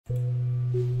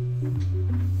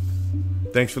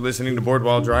Thanks for listening to Board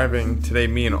While Driving. Today,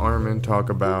 me and Armen talk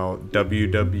about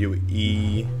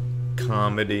WWE,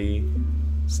 comedy,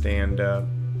 stand-up.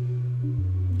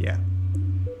 Yeah.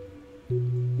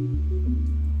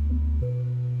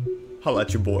 Holla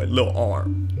at your boy, Lil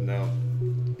Arm. No,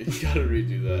 you gotta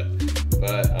redo that.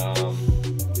 But,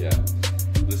 yeah.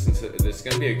 Listen to this. Is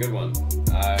gonna be a good one.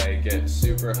 I get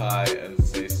super high and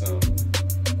say some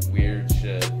weird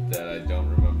shit that I don't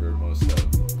remember most of.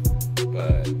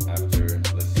 But after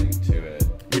listening to it,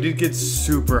 We did get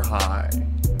super high.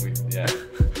 yeah.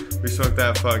 We smoked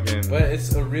that fucking... But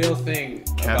it's a real thing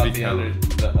about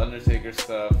the Undertaker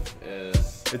stuff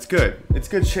is... It's good. It's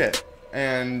good shit.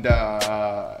 And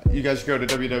you guys go to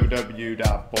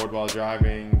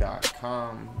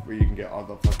www.boardwhiledriving.com where you can get all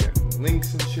the fucking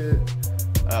links and shit.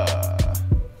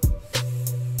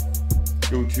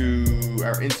 Go to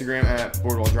our Instagram at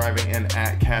boardwhiledriving and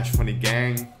at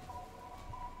cashfunnygang.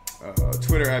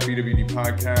 Twitter at BWD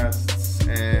Podcasts.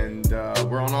 And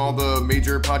we're on all the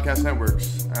major podcast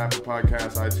networks. Apple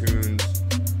Podcasts, iTunes,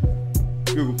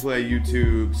 Google Play,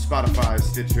 YouTube, Spotify,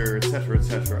 Stitcher, etc.,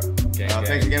 etc.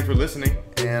 Thanks again for listening,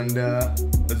 and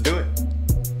let's do it.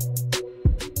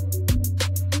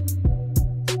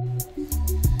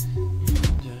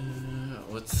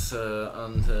 What's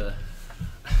on the...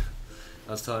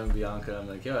 I was telling Bianca, I'm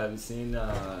like, yo, have you seen...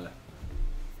 what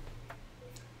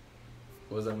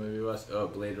was that movie we watched? Oh,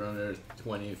 Blade Runner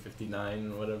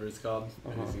 2059 or whatever it's called.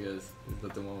 Uh-huh. He goes, is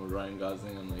that the one with Ryan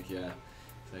Gosling? I'm like, yeah.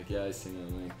 He's like, yeah, I've seen it.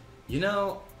 I'm like, you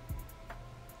know...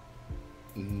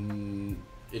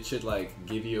 it should like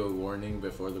give you a warning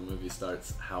before the movie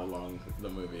starts how long the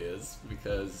movie is,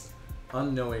 because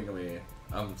unknowingly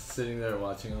I'm sitting there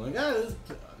watching, I'm like,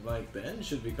 like the end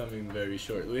should be coming very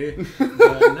shortly.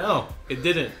 But no, it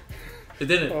didn't.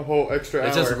 A whole extra hour.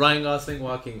 It's just Ryan Gosling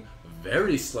walking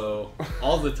very slow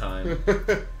all the time.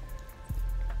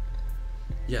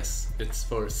 Yes, it's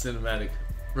for cinematic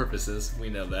purposes, we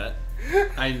know that.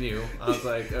 I knew. I was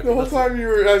like, okay, the whole time you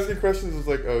were asking questions, I was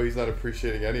like, oh, he's not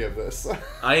appreciating any of this.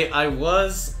 I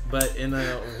was, but in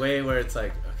a way where it's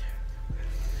like, okay,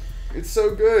 it's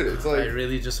so good. It's like, I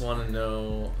really just want to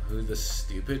know who the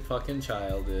stupid fucking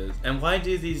child is, and why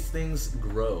do these things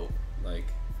grow, like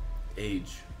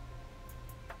age,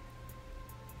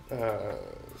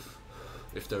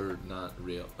 if they're not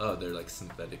real. Oh, they're like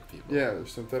synthetic people. Yeah, they're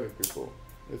synthetic people.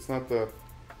 It's not the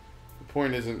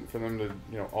point isn't for them to,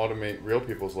 automate real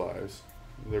people's lives.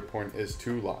 Their point is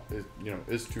to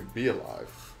be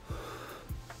alive.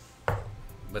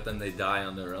 But then they die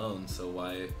on their own, so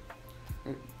why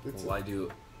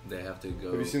do they have to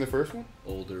go? Have you seen the first one?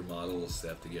 Older models, they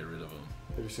have to get rid of them.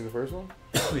 Have you seen the first one?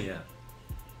 Yeah.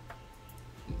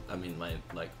 I mean, my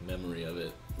memory of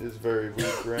it is very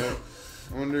weak, right?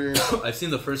 I wonder. I've seen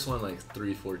the first one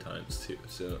 3-4 times too,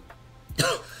 so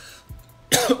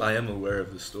I am aware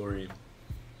of the story.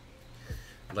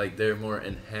 Like, they're more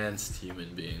enhanced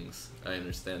human beings. I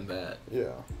understand that.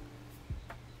 Yeah.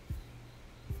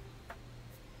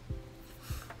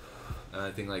 And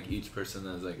I think each person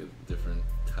has a different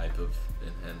type of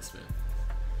enhancement.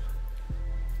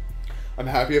 I'm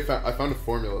happy I found a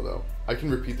formula though. I can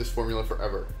repeat this formula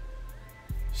forever.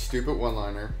 Stupid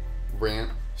one-liner,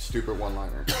 rant, stupid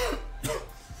one-liner.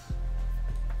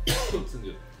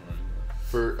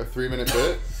 For a 3-minute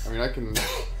bit, I mean,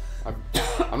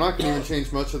 I'm not gonna even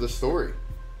change much of the story.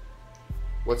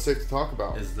 What's safe to talk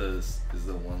about? Is the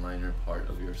one-liner part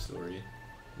of your story?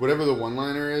 Whatever the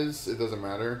one-liner is, it doesn't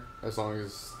matter as long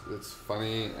as it's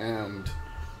funny and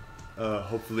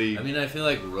hopefully. I mean, I feel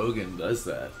like Rogan does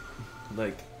that.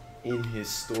 In his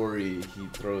story, he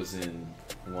throws in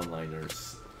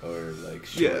one-liners or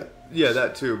short. Yeah,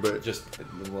 that too. But I could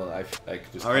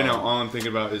just. Right now, all I'm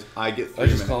thinking about is I get 3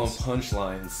 minutes. I just call them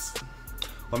punchlines.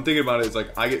 What I'm thinking about it is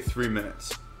I get 3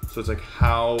 minutes. So it's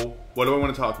what do I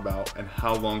want to talk about and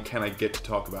how long can I get to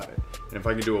talk about it? And if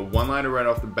I can do a one-liner right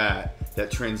off the bat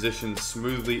that transitions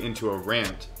smoothly into a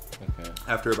rant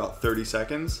after about 30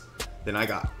 seconds, then I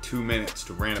got 2 minutes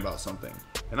to rant about something.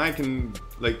 And I can,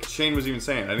 Shane was even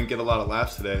saying, I didn't get a lot of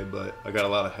laughs today, but I got a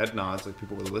lot of head nods,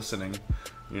 people were listening,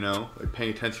 paying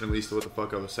attention at least to what the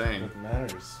fuck I was saying. It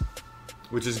matters.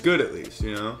 Which is good at least,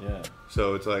 Yeah.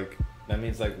 So it's that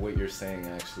means what you're saying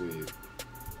actually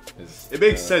is... It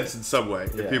makes sense in some way,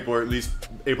 if people are at least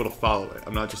able to follow it.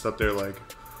 I'm not just up there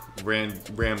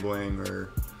rambling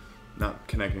or not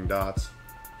connecting dots.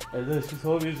 And then she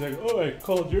told me, she's oh, I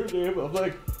called your name. I'm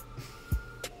like...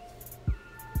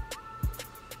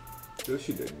 No,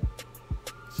 she didn't.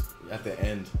 At the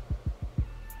end.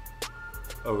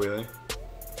 Oh, really?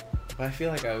 But I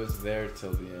feel like I was there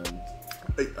till the end.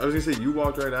 I was gonna say you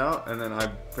walked right out, and then I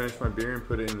finished my beer and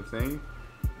put it in the thing,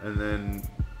 and then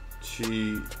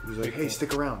she was like, "Hey,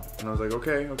 stick around," and I was like,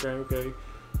 "Okay."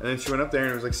 And then she went up there,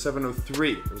 and it was like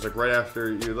 7:03. It was like right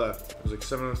after you left. It was like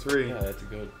 7:03. Yeah, I had to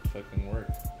go fucking work.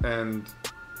 And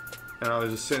I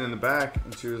was just sitting in the back,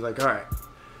 and she was like, "All right,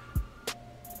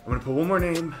 I'm gonna put one more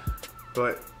name,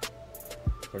 but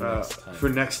for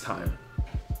next time.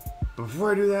 But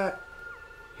before I do that,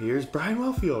 here's Brian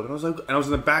Welfield." And I was like, I was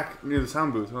in the back near the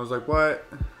sound booth, and I was like, "What?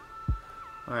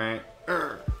 All right."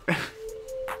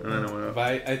 And then I went up.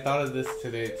 But I thought of this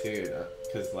today too,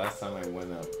 because last time I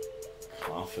went up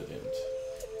confident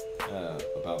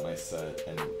about my set,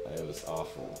 and it was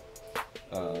awful.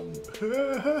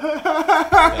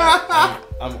 Yeah,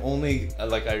 I'm only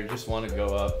like, I just want to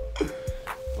go up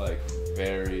like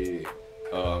very,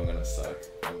 I'm gonna suck,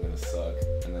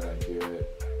 and then I do it.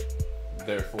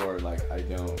 Therefore, like, I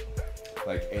don't,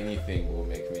 like, anything will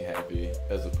make me happy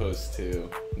as opposed to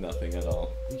nothing at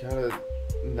all. You gotta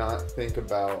not think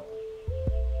about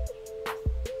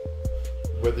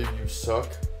whether you suck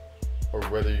or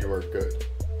whether you are good.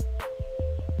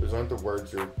 Those aren't the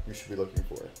words you should be looking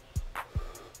for.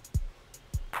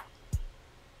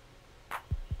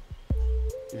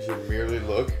 You should merely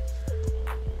look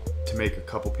to make a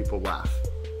couple people laugh.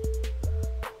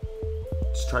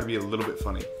 Just try to be a little bit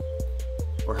funny.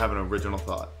 Or have an original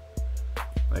thought.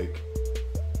 Like...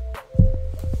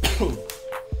 I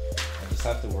just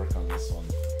have to work on this one.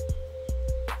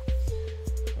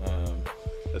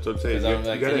 That's what I'm saying.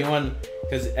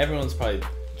 Because everyone's probably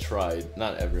tried,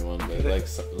 not everyone, but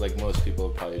like most people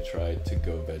have probably tried to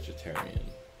go vegetarian,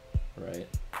 right?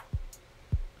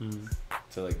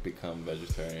 To like become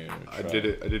vegetarian. Or I did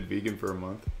it. I did vegan for a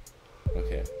month.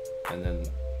 Okay, and then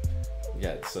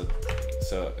yeah, so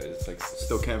it's like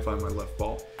still can't find my left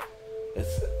ball.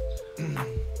 It's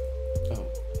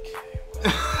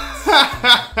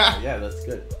yeah, that's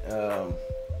good.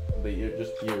 But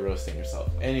you're roasting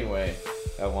yourself. Anyway,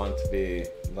 I want to be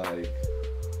like,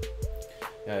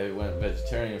 yeah, I went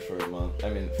vegetarian for a month.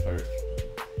 I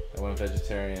went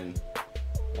vegetarian.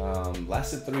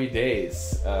 Lasted 3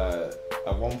 days.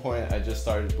 At one point, I just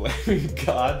started blaming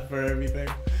God for everything.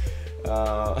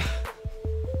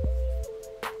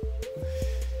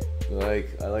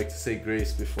 Like, I like to say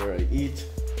grace before I eat.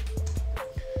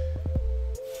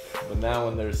 But now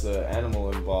when there's an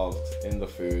animal involved in the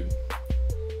food,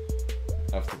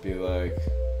 I have to be like,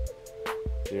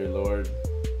 dear Lord,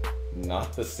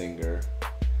 not the singer.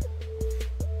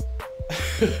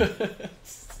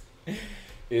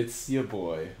 It's your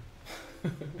boy.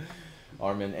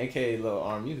 Armen, aka Lil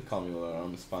Arm. You can call me Lil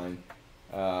Arm, it's fine.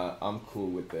 I'm cool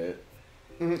with it.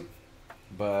 Mm-hmm.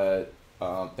 But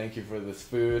thank you for this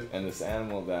food and this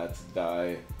animal that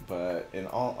died. But in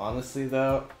all honesty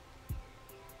though,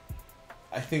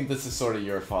 I think this is sort of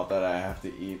your fault that I have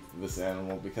to eat this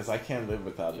animal because I can't live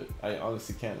without it. I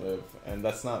honestly can't live, and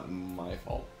that's not my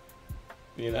fault,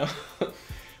 you know?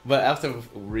 But I have to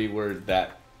reword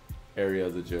that area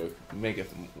of the joke, make it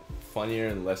funnier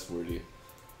and less wordy.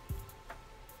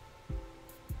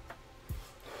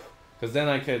 Because then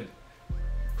I could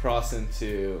cross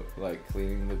into like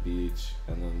cleaning the beach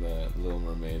and then the Little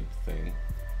Mermaid thing.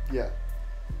 Yeah.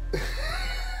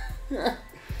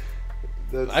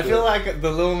 I feel like the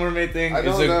Little Mermaid thing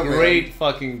is a great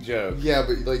fucking joke. Yeah,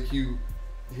 but like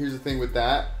here's the thing with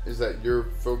that is that you're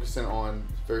focusing on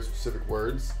very specific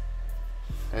words,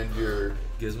 and you're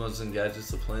gizmos and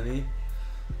gadgets aplenty.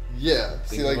 Yeah,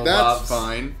 see, like that's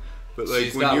fine, but like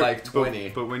she's got like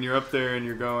 20. But when you're up there and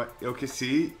you're going, okay,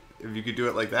 see, if you could do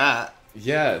it like that.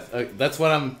 Yeah, that's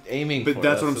what I'm aiming for. But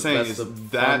that's what I'm saying is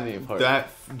that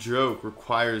joke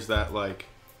requires that like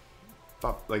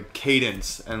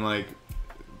cadence and like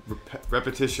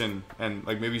repetition, and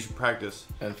like maybe you should practice.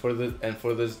 And for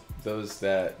those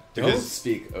that don't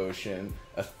speak ocean,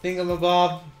 a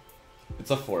thingamabob,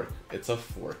 it's a fork. It's a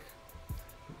fork.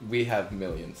 We have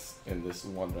millions in this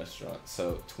one restaurant,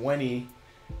 so 20.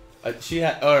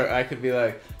 Or I could be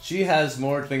like, she has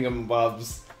more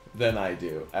thingamabobs than I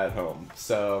do at home.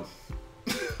 So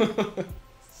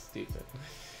stupid.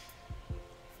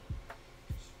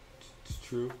 It's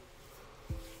true.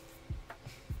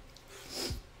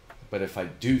 But if I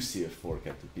do see a fork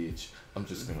at the beach, I'm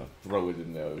just gonna throw it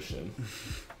in the ocean.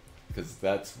 Because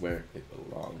that's where it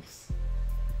belongs.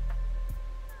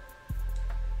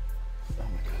 Oh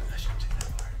my god, I should do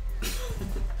that part.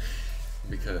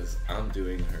 Because I'm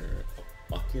doing her a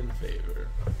fucking favor.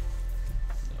 No.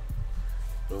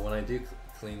 But when I do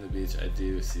clean the beach, I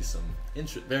do see some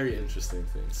very interesting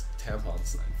things.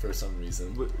 Tampons, for some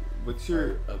reason. What's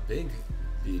your... a big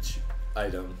beach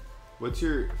item. What's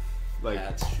your... like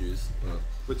hats, shoes.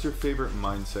 What's your favorite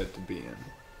mindset to be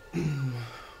in?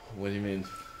 What do you mean?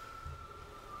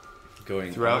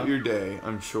 Going Throughout on? your day,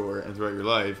 I'm sure, and throughout your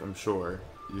life, I'm sure,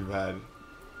 you've had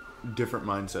different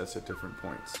mindsets at different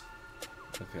points.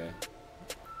 Okay.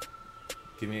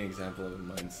 Give me an example of a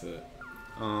mindset.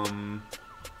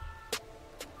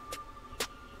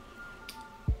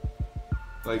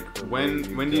 Like The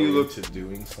when way do you go look to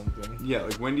doing something? Yeah,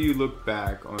 like when do you look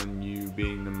back on you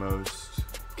being the most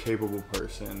capable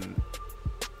person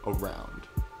around,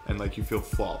 and like you feel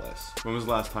flawless? When was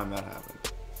the last time that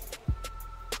happened?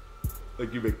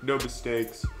 Like you make no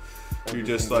mistakes. You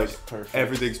just like perfect.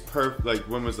 everything's perfect. Like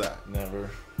when was that?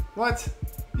 Never. What?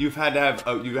 You had to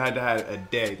have a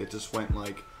day that just went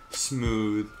like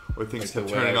smooth, or things Like kept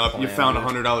the way turning I up. You planned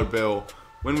found it. $100 bill.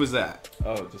 When was that?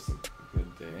 Oh, just a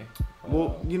good day.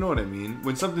 Well, you know what I mean.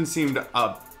 When something seemed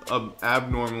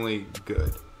abnormally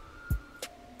good.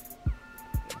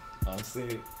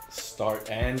 Honestly,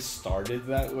 started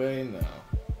that way. No,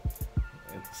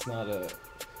 it's not a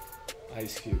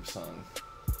Ice Cube song.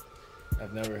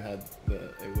 I've never had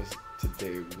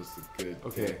today was the good.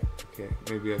 Okay, day. okay.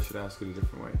 Maybe I should ask it a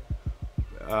different way.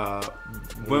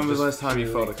 When was the last time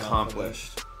you felt really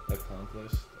accomplished?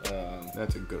 Accomplished.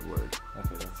 That's a good word.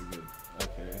 Okay, that's a good.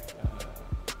 Okay.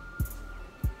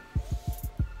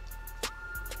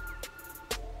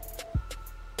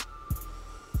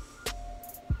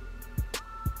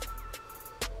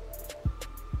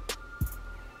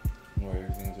 Where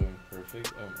everything's going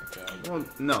perfect. Oh my god. Well,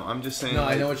 no, I'm just saying. No,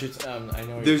 like, I know what you're. I know. What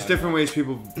you're there's talking different about. ways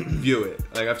people view it.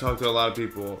 Like I've talked to a lot of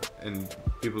people, and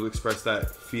people express that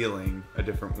feeling a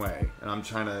different way. And I'm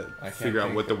trying to I can't figure out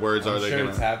think what the words I'm are. sure They're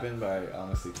it's gonna. happened, but I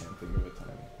honestly can't think of a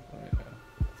time right now.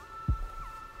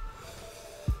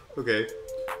 Okay.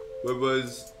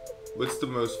 What's the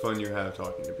most fun you have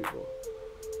talking to people?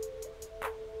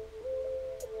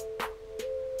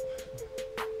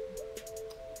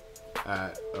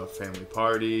 At a family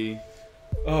party.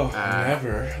 Oh, At-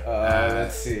 never.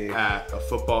 Let's see. At a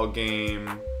football game.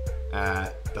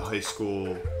 At the high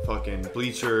school fucking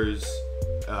bleachers.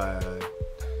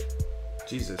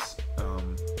 Jesus.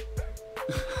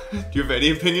 Do you have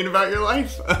any opinion about your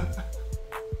life? I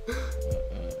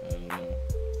don't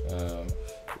know.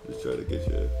 Just try to get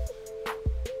you.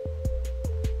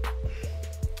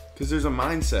 Because there's a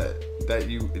mindset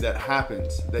that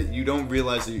happens that you don't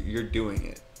realize that you're doing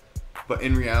it, but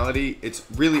in reality, it's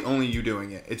really only you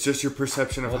doing it. It's just your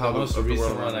perception of Well, how the most of the world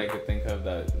recent one around I you. could think of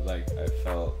that like I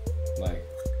felt like,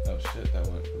 oh shit, that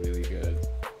went really good,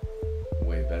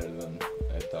 way better than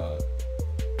I thought.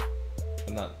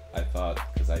 Well, not I thought,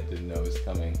 because I didn't know it was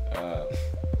coming.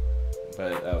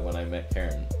 But when I met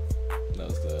Karen, that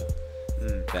was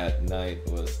that night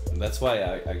was. That's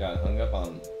why I got hung up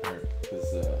on her,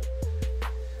 because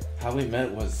how we met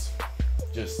was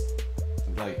just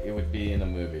like it would be in a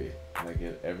movie. Like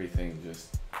everything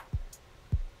just.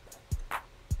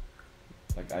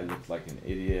 Like I looked like an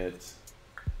idiot,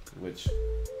 which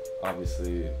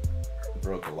obviously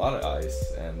broke a lot of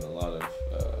ice and a lot of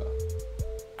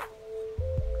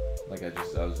like I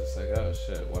was just like, oh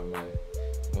shit,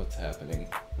 what's happening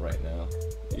right now?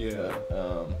 Yeah.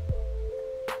 But,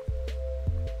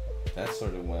 that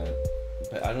sort of went,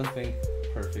 but I don't think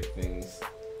perfect things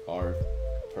are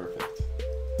perfect.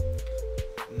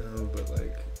 No, but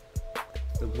like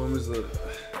when was the?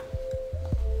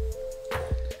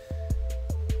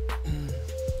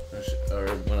 Or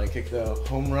when I kicked the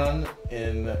home run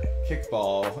in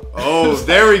kickball. Oh,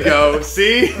 there we go.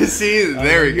 See,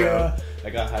 there we go. I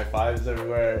got high fives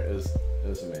everywhere. It was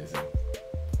amazing.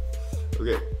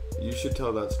 Okay, you should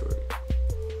tell that story.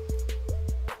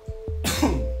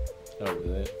 Oh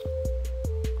really?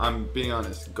 I'm being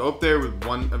honest. Go up there with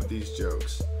one of these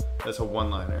jokes. That's a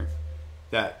one-liner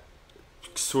that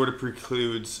sort of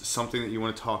precludes something that you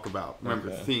want to talk about. Remember,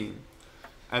 Okay. theme.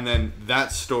 And then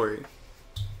that story.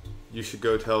 You should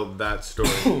go tell that story.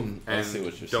 And see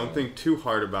what you're don't saying. think too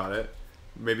hard about it.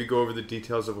 Maybe go over the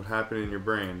details of what happened in your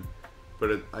brain.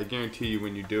 But I guarantee you,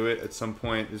 when you do it, at some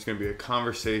point, there's going to be a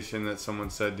conversation that someone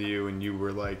said to you, and you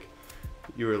were like,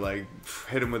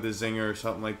 hit him with a zinger or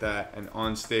something like that. And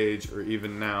on stage, or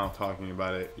even now, talking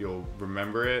about it, you'll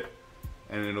remember it,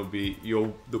 and it'll be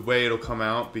the way it'll come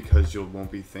out, because you won't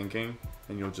be thinking,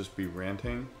 and you'll just be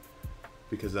ranting,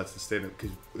 because that's the state of,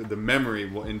 because the memory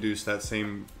will induce that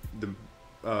same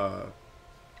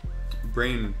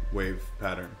brain wave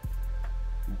pattern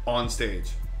on stage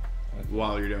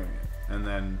while you're doing it, and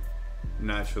then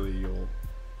naturally you'll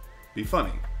be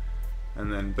funny,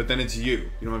 but then it's you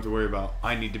don't have to worry about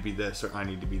I need to be this or I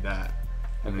need to be that,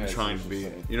 and Okay, then I see trying what to be, you're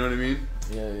saying. you know what I mean?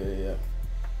 Yeah.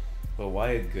 But why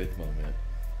a good moment?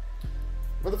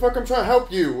 Motherfucker, I'm trying to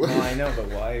help you. No, I know, but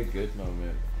why a good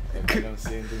moment? If I don't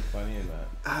see anything funny in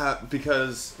that.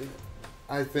 Because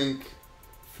I think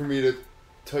for me to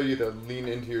tell you to lean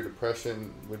into your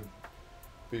depression would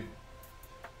be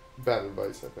bad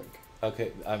advice, I think.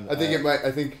 Okay, I think it might.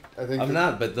 I think. I'm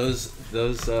not, but those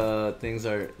things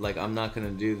are like I'm not gonna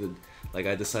do the. Like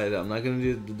I decided I'm not gonna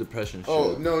do the depression show.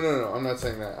 Oh no! I'm not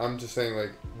saying that. I'm just saying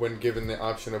like when given the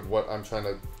option of what I'm trying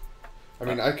to. I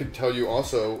mean, I could tell you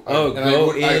also.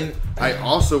 I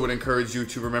also would encourage you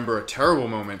to remember a terrible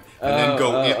moment and then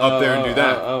go up there and do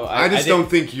that. I just don't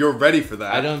think you're ready for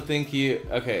that. I don't think you.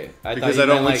 Okay. Because I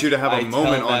don't want you to have a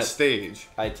moment on stage.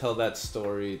 I tell that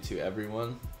story to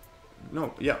everyone.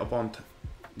 No, yeah, up on.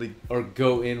 Or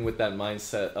go in with that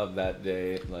mindset of that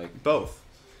day, like both.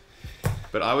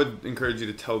 But I would encourage you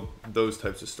to tell those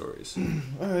types of stories.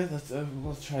 All right,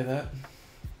 we'll try that.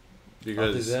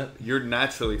 Because you're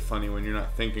naturally funny when you're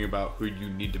not thinking about who you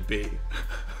need to be.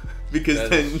 because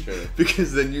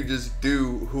then you just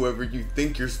do whoever you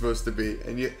think you're supposed to be,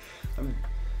 and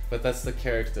But that's the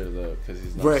character though, because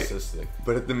he's narcissistic.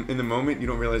 Right. But in the moment, you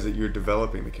don't realize that you're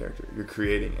developing the character. You're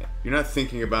creating it. You're not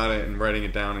thinking about it and writing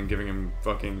it down and giving him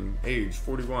fucking age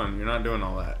 41. You're not doing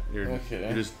all that. You're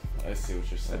just. I see what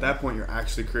you're saying. At that point, you're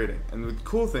actually creating. And the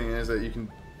cool thing is that you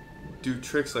can do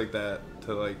tricks like that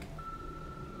to like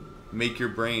make your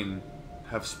brain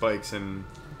have spikes in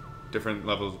different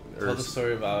levels. Tell the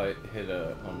story about I hit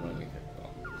a home run in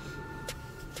kickball.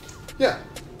 Yeah.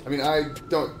 I mean, I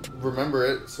don't remember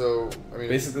it, so, I mean...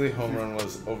 Basically, home run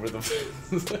was over the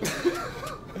fence.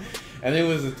 And it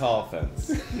was a tall fence.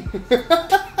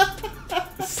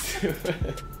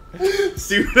 Stupid.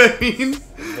 See what I mean?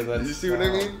 You see what I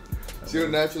mean? See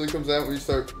what naturally comes out when you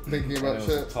start thinking about shit?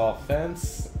 It was a tall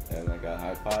fence, and I got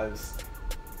high fives.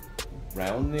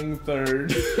 Rounding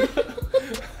third.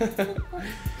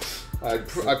 I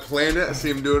planned it. I see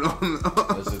him do it on.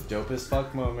 It was a dope as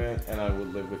fuck moment, and I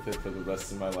would live with it for the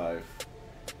rest of my life.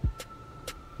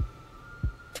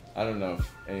 I don't know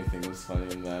if anything was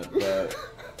funny in that, but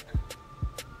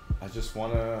I just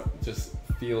wanna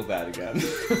feel that again.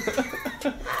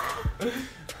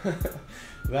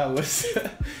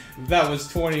 That was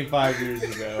 25 years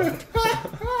ago.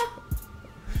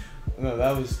 No,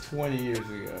 that was 20 years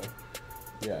ago.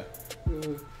 Yeah.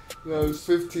 That was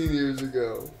 15 years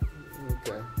ago.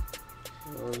 Okay.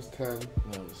 That was 10.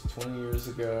 That was 20 years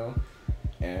ago.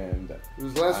 And it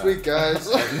was last week, guys.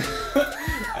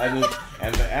 and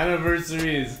the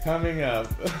anniversary is coming up.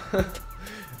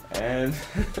 And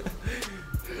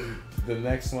the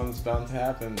next one's bound to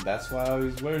happen. That's why I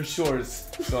always wear shorts.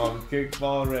 So I'm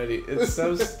kickball ready. It's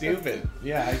so stupid.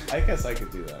 Yeah, I guess I could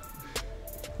do that.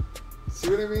 See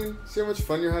what I mean? See how much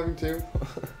fun you're having too?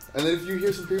 And then if you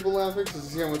hear some people laughing because you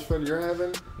see how much fun you're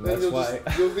having, then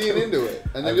you'll lean into it.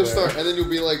 And then you'll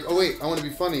be like, oh wait, I want to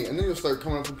be funny. And then you'll start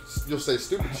coming up with, you'll say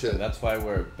stupid shit. That's why I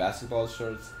wear basketball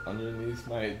shorts underneath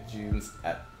my jeans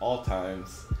at all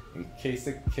times in case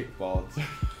a kickball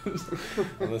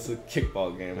unless a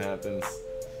kickball game happens.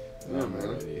 Yeah, I'm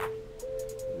ready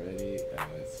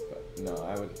as fuck. No,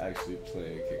 I would actually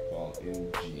play kickball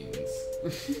in jeans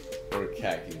or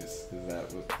khakis because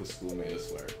that was the school made us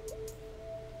wear.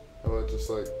 How about just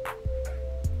like...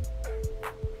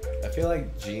 I feel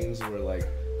like jeans were like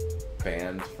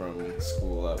banned from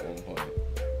school at one point.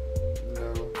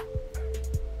 No.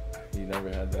 You never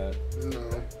had that?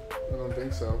 No, I don't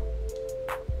think so.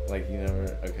 Like you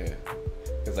never... Okay.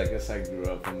 Because I guess I grew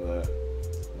up in the,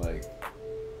 like,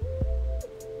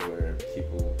 where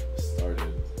people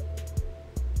started,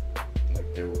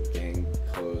 like their gang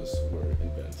clothes were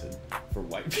invented for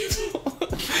white people.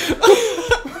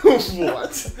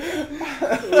 What?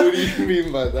 What do you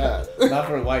mean by that? Not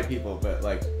for white people, but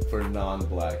like for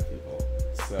non-black people.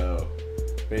 So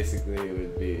basically it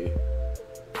would be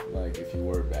like if you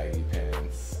wore baggy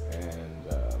pants and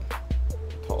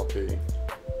tall tee.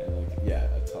 And like, yeah,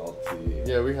 a tall tee.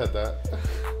 Yeah, we had that.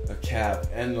 A cap,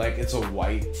 and like it's a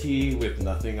white tee with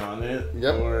nothing on it.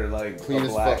 Yep. Or like clean a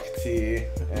black fuck. tee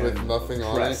and with nothing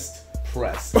on it.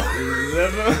 Pressed.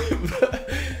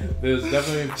 There's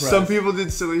definitely pressed. Some people did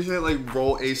silly shit like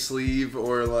roll a sleeve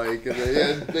or like they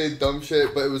had dumb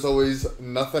shit, but it was always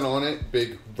nothing on it.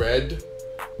 Big red,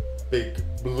 big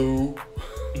blue,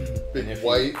 big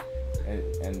white,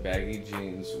 and baggy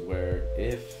jeans where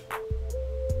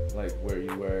where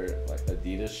you wear like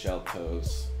Adidas shell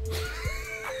toes,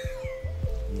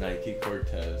 Nike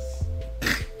Cortez,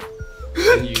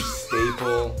 and you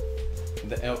staple.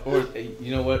 Or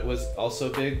you know what was also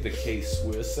big? The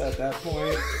K-Swiss at that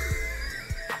point.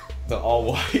 The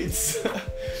all whites.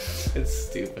 It's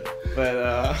stupid, but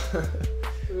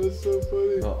it was so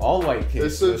funny. The all white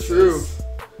K-Swiss. It's so true.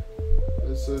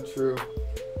 That's so true.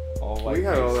 All white We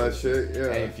had all that faces. shit,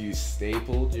 yeah. And if you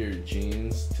stapled your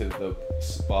jeans to the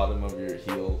bottom of your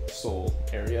heel sole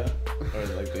area, or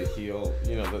like the heel,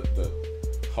 you know, the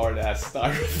hard ass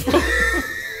styrofoam,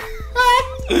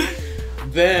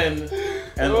 then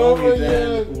and only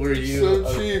then were you so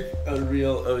a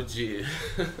real OG.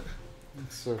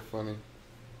 It's so funny.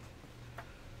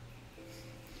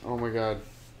 Oh my god.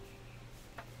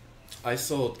 I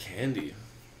sold candy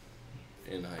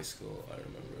in high school, I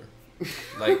remember.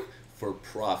 Like, for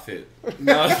profit.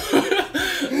 Not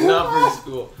for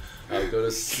school. I would go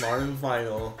to Smart and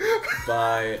Final,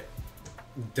 buy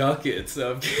ducats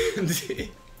of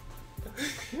candy.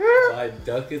 Buy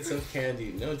ducats of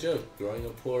candy. No joke. Growing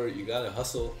up poor, you gotta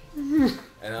hustle.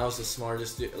 And I was the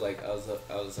smartest dude. Like, I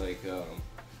was like,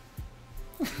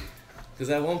 because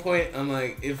at one point, I'm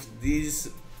like, if these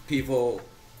people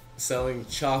selling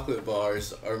chocolate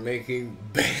bars are making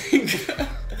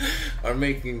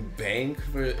bank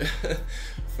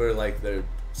for like their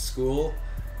school,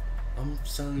 I'm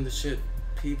selling the shit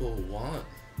people want,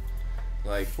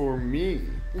 like For me.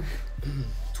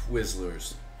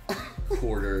 Twizzlers,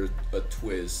 quarter a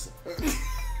Twiz.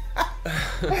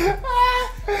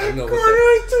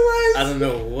 I don't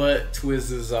know what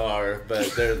Twizzes are,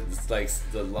 but they're like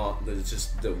they're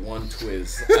just the one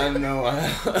Twiz. I don't know.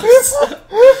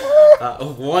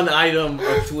 One item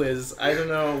of Twiz. I don't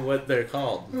know what they're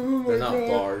called. They're not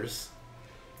bars.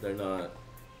 They're not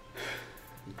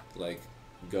like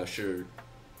Gusher.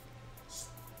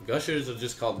 Gushers are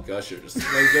just called Gushers.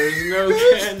 Like there's no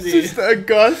candy. Just a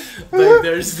gush. Like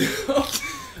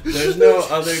there's no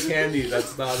other candy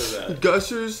that's not of that.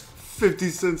 Gushers, 50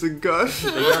 cents a gush.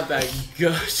 They got that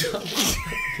gush on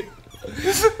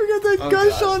We got that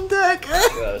gush on deck.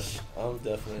 Gosh, I'm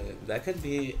definitely. That could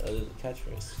be a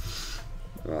catchphrase.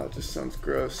 Oh, it just sounds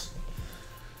gross.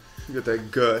 You got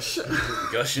that gush.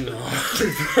 Gushing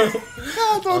hard, bro.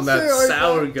 Oh, On that like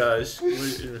sour that. gush.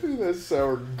 That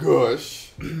sour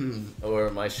gush.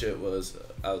 Or my shit was,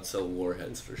 I would sell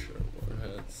warheads for sure.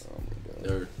 Warheads. Oh my god.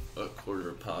 They're a quarter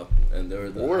a pop, and they were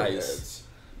the Warheads.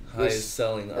 highest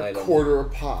selling A item. quarter a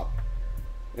pop.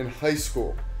 In high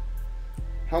school.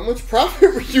 How much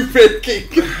profit were you making?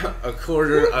 A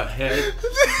quarter a head.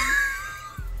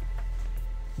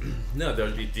 No, there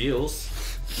would be deals.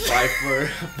 Buy for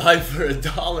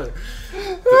 $1.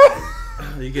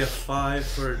 You get 5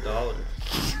 for $1.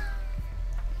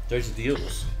 There's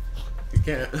deals. You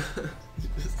can't.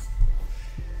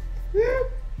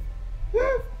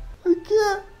 I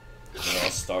can't. It all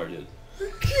started.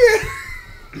 I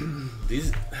can't.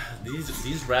 These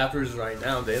rappers right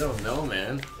now, they don't know,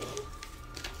 man.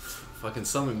 Fucking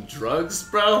selling drugs,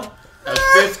 bro. At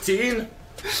 15.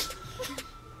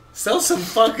 Sell some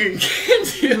fucking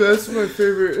candy. That's my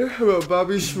favorite about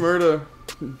Bobby Shmurda.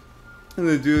 And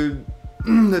the dude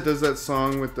that does that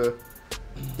song with the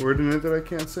word in it that I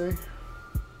can't say.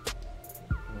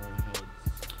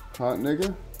 Hot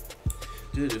nigga?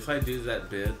 Dude, if I do that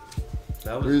bit,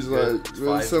 that was He's good.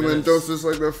 like, 5 some minutes. doses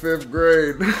like the 5th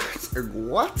grade. It's like,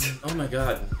 what? Oh my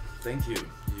god, thank you.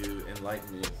 You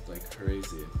enlightened me like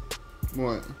crazy.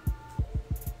 What?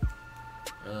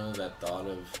 I don't know, that thought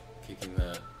of kicking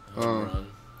that home run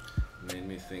made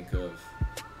me think of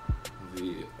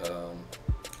the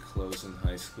close in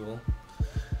high school.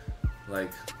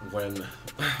 Like when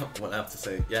I have to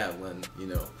say, yeah, when, you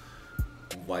know,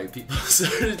 white people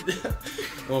started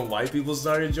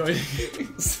joining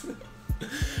gangs.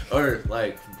 Or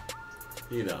like,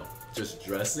 you know, just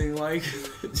dressing like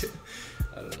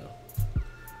I don't know.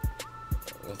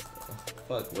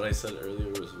 Fuck, what I said earlier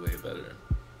was way better.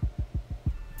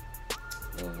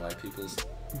 When white people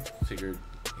figured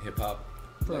hip hop,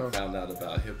 like found out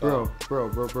about hip hop. Bro.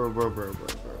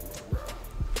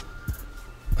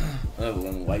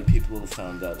 When white people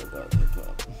found out about hip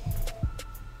hop.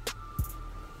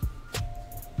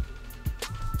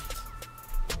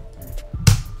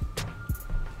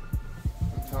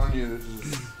 I'm telling you, this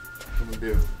is gonna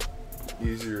be an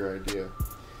easier idea.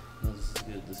 No,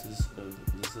 this is good.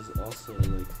 This is also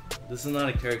like, this is not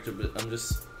a character, but I'm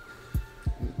just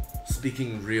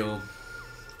speaking real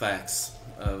facts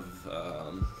of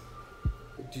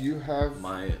Do you have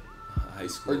my high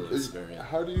school experience.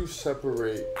 How do you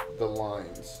separate the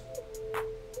lines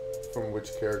from which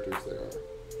characters they are?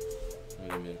 What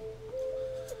do you mean?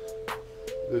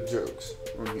 The jokes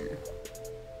on here.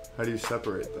 How do you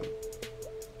separate them?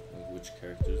 Like which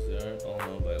characters they are? I'll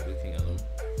know by looking at them,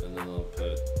 and then I'll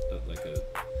put like a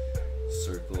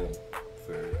circle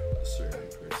for a certain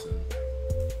person.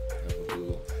 Have a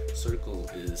Google. Circle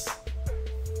is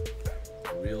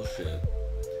real shit.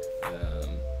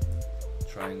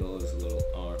 triangle is a little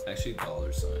arm. Actually,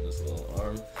 dollar sign is a little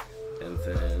arm. And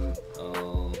then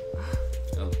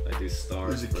I do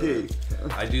stars. There's a key.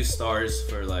 I do stars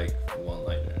for like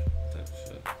one-liner type of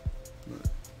shit.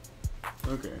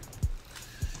 Okay.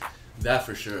 That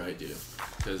for sure I do,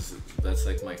 because that's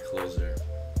like my closer.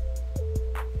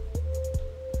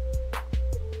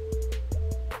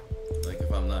 Like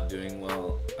if I'm not doing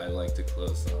well, I like to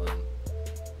close on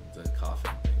the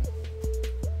coffin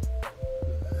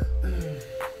thing.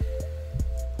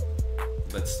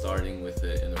 But starting with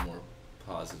it in a more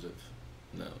positive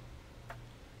note.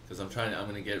 Because I'm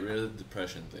gonna get rid of the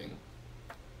depression thing.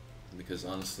 Because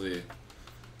honestly, it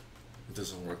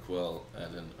doesn't work well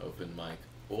at an open mic.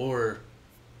 Or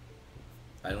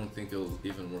I don't think it'll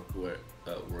even work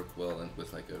well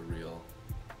with like a real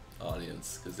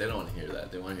audience, because they don't want to hear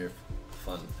that. They want to hear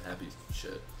fun, happy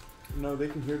shit. No, they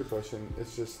can hear depression.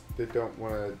 It's just they don't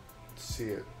want to see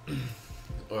it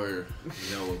or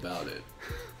know about it.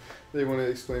 They want to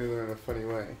explain it in a funny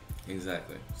way.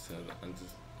 Exactly. So I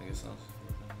guess I'll just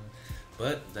work on that.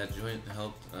 But that joint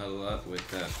helped out a lot with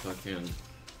that fucking,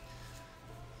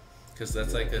 because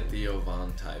that's like a Theo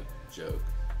Von type joke.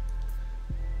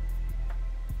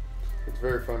 It's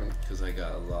very funny. Because I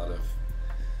got a lot of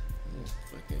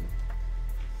fucking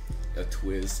a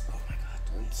twizz. Oh my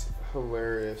god, it's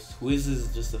hilarious. Twizz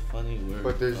is just a funny word.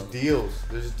 But there's deals.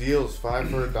 There's deals. $5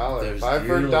 for $1. There's $5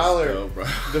 for deals, $1. though, bro.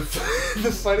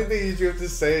 The funny thing is you have to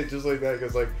say it just like that,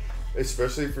 because like,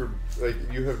 especially for like,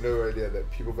 you have no idea that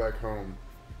people back home,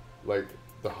 like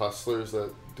the hustlers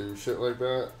that do shit like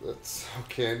that, that's so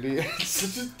candy. It's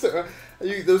such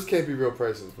a those can't be real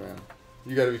prices, man.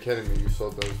 You gotta be kidding me. You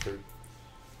sold those for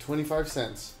 25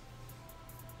 cents.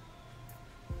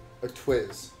 A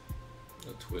twizz.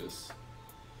 A twizz.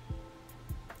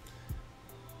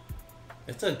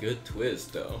 It's a good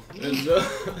twizz, though.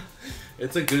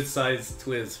 It's a good sized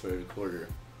twizz for a quarter.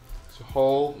 It's a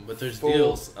whole. But there's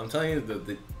deals. I'm telling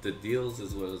you, the deals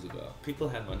is what it's about. People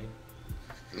have money.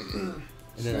 And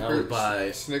then I would buy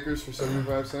Snickers for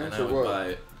 75 cents, and or what?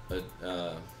 I would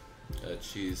buy a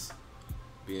cheese,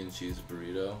 bean cheese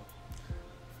burrito,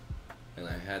 and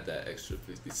I had that extra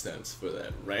 50 cents for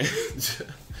that ranch.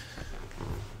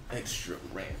 Extra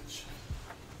ranch.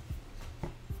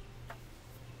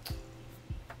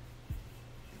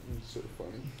 It's so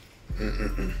funny.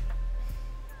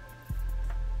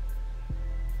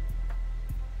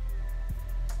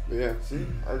 But yeah, see,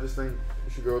 I just think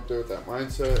you should go up there with that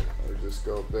mindset, or just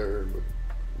go up there and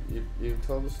you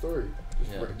tell the story.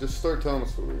 Just start telling a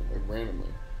story, like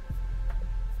randomly.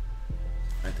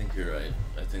 I think you're right.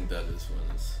 I think that is when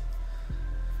it's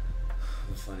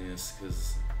the funniest,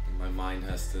 because my mind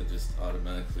has to just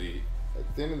automatically.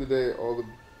 At the end of the day, all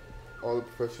the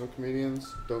professional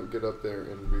comedians don't get up there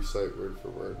and recite word for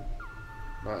word.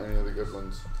 Not any of the good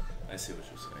ones. I see what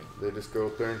you're saying. They just go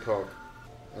up there and talk,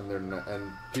 and they're not,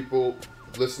 and people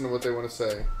listen to what they want to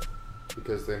say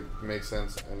because they make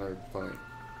sense and are funny,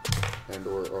 and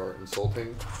or are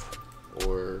insulting,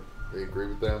 or they agree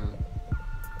with them,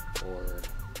 or.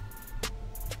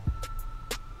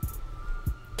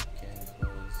 Gang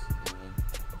clothes.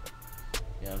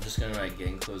 Yeah, I'm just gonna write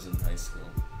gang clothes in high school.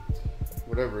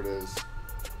 Whatever it is.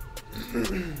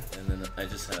 And then I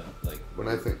just have like. When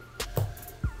I think,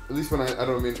 at least when I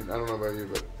don't know about you,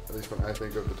 but at least when I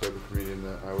think of the type of comedian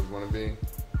that I would want to be,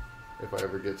 if I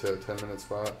ever get to a 10-minute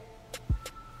spot,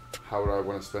 how would I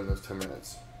want to spend those 10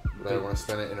 minutes? Would I want to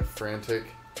spend it in a frantic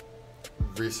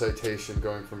recitation,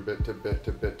 going from bit to bit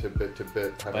to bit to bit to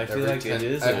bit,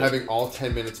 having all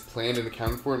 10 minutes planned and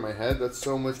accounted for in my head? That's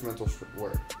so much mental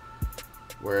work.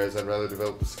 Whereas I'd rather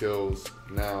develop the skills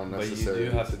now necessary. But you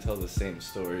do have to tell the same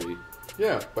story.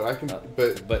 Yeah, but I can.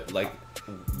 But like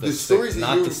the story's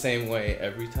not the same way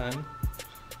every time.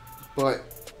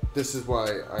 But this is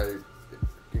why I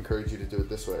encourage you to do it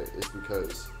this way, is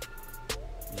because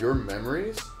your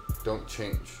memories don't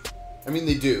change. I mean,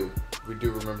 they do. We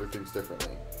do remember things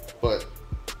differently. But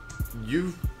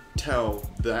you tell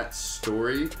that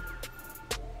story.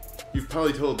 You've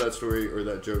probably told that story or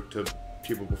that joke to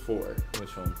people before.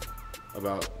 Which one?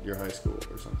 About your high school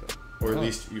or something. Or No. at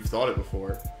least you've thought it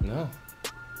before. No.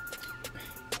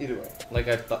 Either way. Like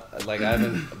I thought, like I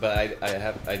haven't, but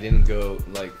I didn't go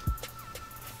like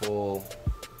full.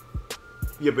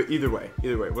 Yeah, but either way,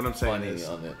 what I'm saying Funny is,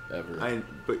 on it ever.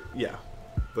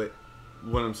 but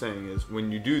what I'm saying is,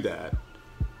 when you do that,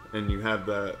 and you have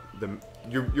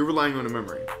you're relying on a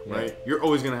memory, right? Yeah. You're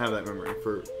always gonna have that memory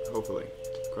for, hopefully,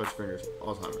 cross your fingers,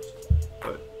 Alzheimer's,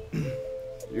 but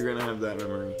you're gonna have that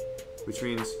memory, which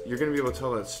means you're gonna be able to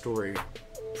tell that story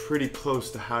pretty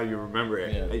close to how you remember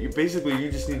it. Yeah.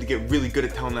 You just need to get really good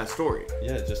at telling that story.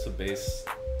 Yeah, just a base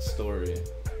story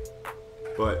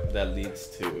But that leads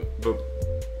to.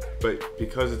 But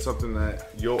because it's something that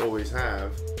you'll always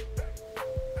have,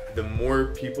 the more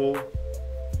people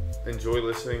enjoy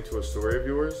listening to a story of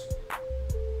yours,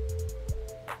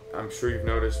 I'm sure you've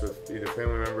noticed with either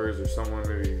family members or someone,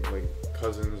 maybe like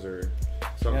cousins or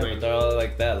something. Yeah, but they're all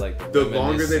like that. Like the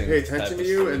longer they pay reminiscing attention type to of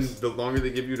you and stories. the longer they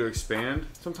give you to expand,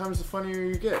 sometimes the funnier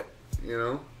you get, you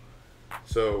know?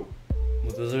 So,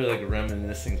 Well, those are like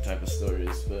reminiscing type of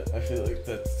stories, but I feel like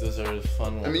those are the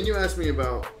fun ones. I mean, you asked me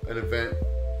about an event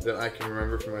that I can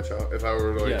remember from my child. If I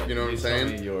were to, like, you know what I'm saying?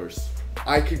 Tell me yours.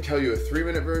 I could tell you a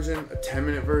 3-minute version, a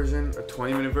 10-minute version, a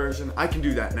 20-minute version. I can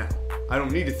do that now. I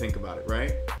don't need to think about it,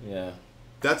 right? Yeah.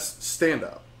 That's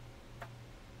stand-up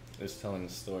It's telling a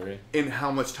story. in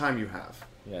how much time you have.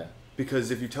 Yeah.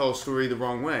 Because if you tell a story the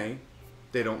wrong way,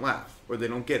 they don't laugh or they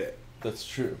don't get it. That's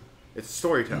true. It's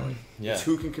storytelling. Yeah. It's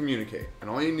who can communicate. And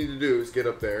all you need to do is get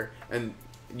up there and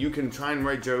you can try and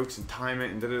write jokes and time it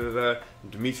and da-da-da-da.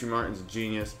 And Dimitri Martin's a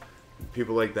genius. And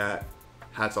people like that,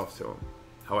 hats off to him.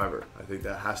 However, I think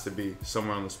that has to be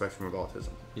somewhere on the spectrum of autism.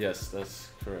 Yes, that's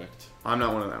correct. I'm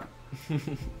not one of them.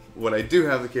 What I do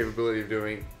have the capability of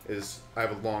doing is I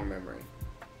have a long memory.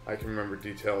 I can remember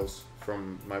details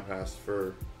from my past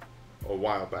for a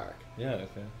while back. Yeah,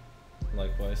 okay.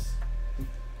 Likewise.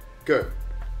 Good.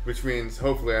 Which means,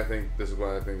 hopefully, I think this is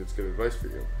why I think it's good advice for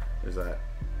you, is that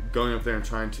going up there and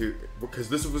trying to, because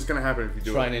this is what's going to happen if you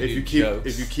do Trying it. to If do you keep jokes.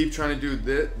 if you keep trying to do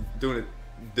this, doing it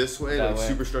this way, That like way.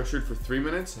 super structured for 3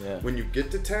 minutes, Yeah. when you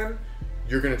get to 10,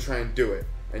 you're going to try and do it,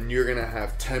 and you're going to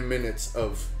have 10 minutes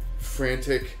of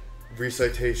frantic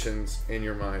recitations in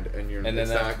your mind, and And then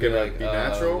it's that's not going to be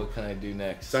natural. What can I do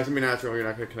next? It's not gonna be natural. You're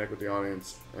not gonna connect with the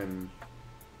audience, and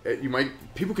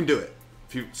people can do it.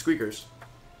 Squeakers,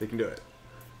 they can do it.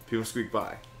 People squeak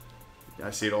by. I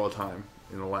see it all the time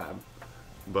in the lab,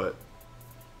 but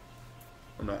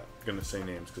I'm not gonna say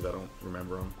names because I don't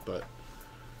remember them. But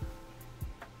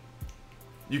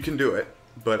you can do it.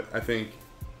 But I think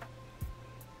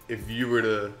if you were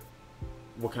to,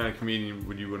 what kind of comedian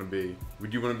would you want to be?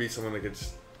 Would you want to be someone that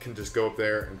can just go up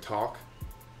there and talk?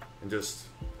 And just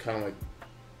kind of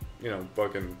like,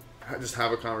 fucking just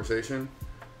have a conversation.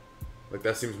 Like,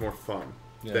 that seems more fun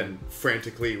than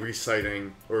frantically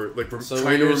reciting or like So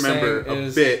trying to what you're remember saying a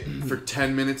is- bit for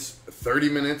 10 minutes, 30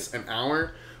 minutes, an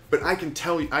hour. But I can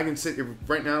tell you, I can sit here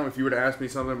right now, if you were to ask me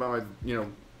something about my,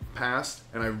 past,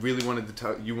 and I really wanted to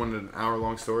tell you wanted an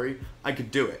hour-long story, I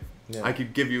could do it. Yeah. I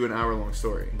could give you an hour-long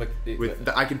story. But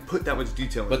I can put that much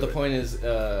detail But into the it. point is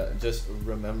just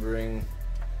remembering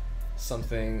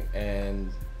something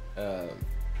and then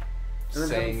saying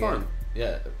having fun. it,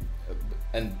 yeah,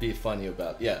 and be funny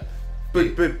about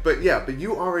But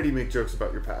you already make jokes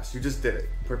about your past. You just did it.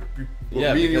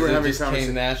 Yeah, me and you because were it having just conversation.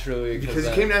 came naturally. Because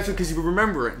it came naturally because you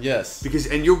remember it. Yes.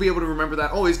 And you'll be able to remember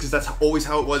that always because that's always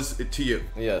how it was to you.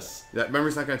 Yes. That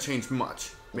memory's not going to change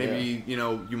much. Maybe,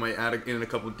 you might add in a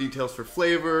couple of details for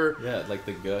flavor. Yeah, like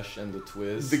the gush and the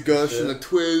twizz. The gush shit. and the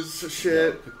twizz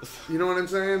shit. You know what I'm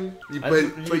saying?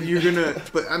 But you're going to...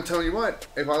 But I'm telling you what.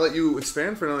 If I let you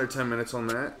expand for another 10 minutes on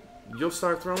that, you'll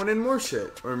start throwing in more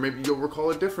shit. Or maybe you'll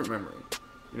recall a different memory.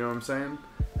 You know what I'm saying?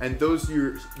 And those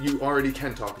you already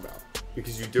can talk about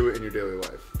because you do it in your daily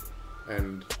life.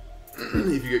 And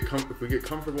if we get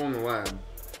comfortable in the lab,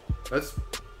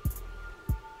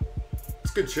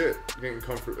 it's good shit.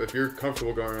 If you're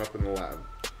comfortable going up in the lab,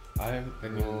 I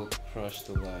will crush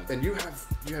the lab. and you have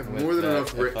With more than that,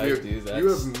 enough if written. I You do that-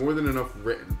 have more than enough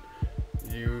written.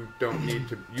 You don't need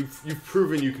to. You've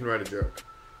proven you can write a joke.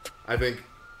 I think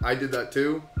I did that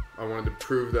too. I wanted to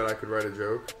prove that I could write a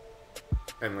joke.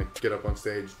 And like get up on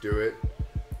stage, do it,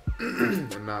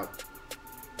 and not.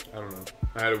 I don't know.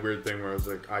 I had a weird thing where I was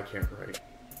like, I can't write.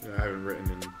 I haven't written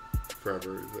in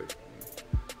forever.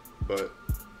 But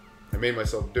I made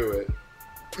myself do it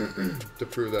to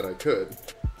prove that I could.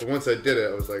 But once I did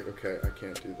it, I was like, okay, I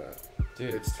can't do that.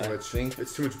 Dude,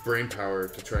 It's too much brain power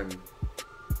to try and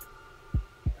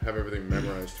have everything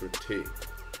memorized to a T.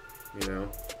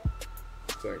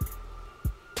 It's like.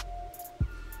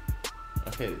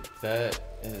 Okay, that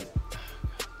is...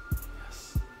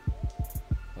 yes.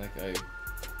 Like,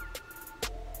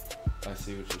 I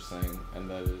see what you're saying, and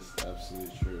that is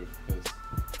absolutely true, because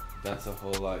that's a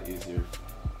whole lot easier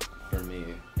for me,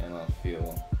 and I'll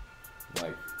feel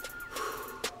like...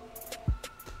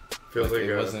 Feels like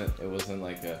it wasn't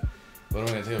like a, what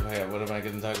am I gonna talk about? What am I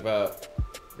gonna talk about?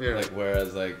 Yeah. Like,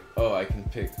 whereas, like, oh, I can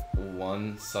pick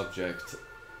one subject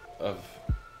of...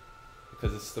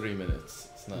 Because it's 3 minutes.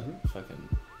 It's not fucking...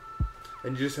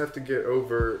 And you just have to get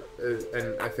over,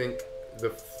 and I think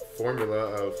the formula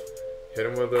of hit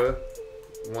them with a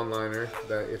one-liner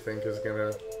that you think is going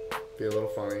to be a little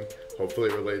funny. Hopefully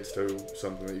it relates to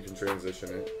something that you can transition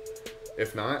it.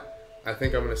 If not, I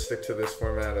think I'm going to stick to this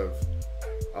format of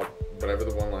whatever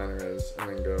the one-liner is and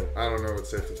then go, I don't know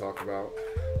what's safe to talk about.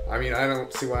 I mean, I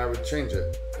don't see why I would change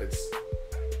it.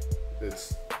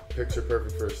 It's picture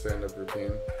perfect for a stand-up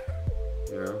routine.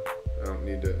 You know, I don't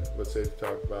need to, what's safe to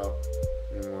talk about.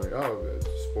 And I'm like, oh,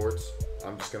 sports.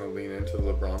 I'm just going to lean into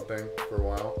the LeBron thing for a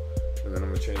while. And then I'm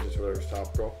going to change it to whatever's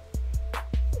topical.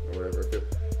 Or whatever.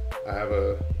 I have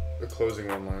a closing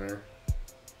one-liner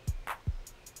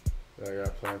that I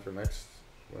got planned for when's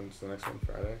the next one?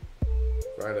 Friday?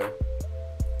 Friday.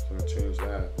 So I'm going to change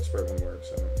that. The spread one works.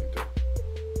 I don't need to.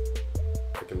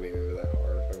 I can lean into that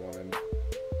hard if I wanted.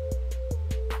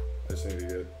 I just need to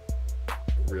get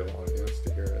a real audience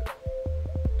to hear it.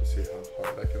 To see how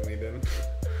hard I can lean in.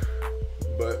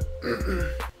 But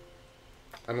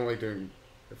I don't like doing.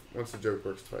 Once the joke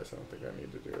works twice, I don't think I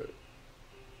need to do it.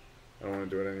 I don't want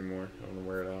to do it anymore. I don't want to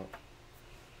wear it out.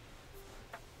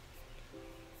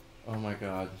 Oh my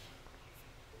god.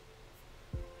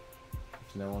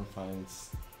 If no one finds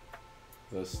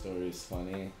those stories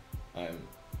funny, I'm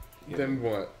then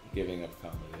what? Giving up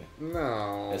comedy.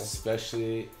 No.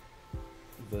 Especially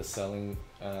the selling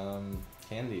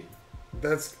candy.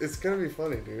 It's gonna be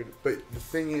funny, dude. But the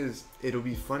thing is, it'll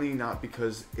be funny not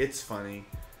because it's funny.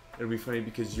 It'll be funny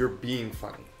because you're being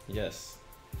funny. Yes.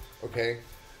 Okay?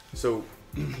 So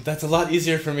that's a lot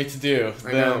easier for me to do.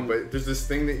 I know, but there's this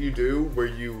thing that you do where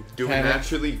you do it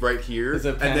naturally right here, Is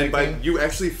it and then you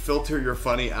actually filter your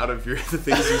funny out of the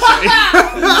things you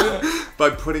say by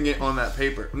putting it on that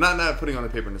paper. Not putting it on the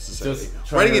paper necessarily.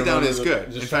 Writing it down is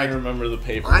good. Just trying to remember the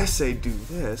paper. I say do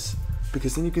this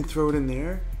because then you can throw it in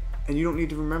there, and you don't need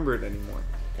to remember it anymore.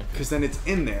 Because then it's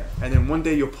in there, and then one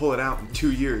day you'll pull it out in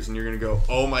 2 years, and you're gonna go,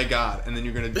 "Oh my god!" And then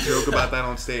you're gonna joke about that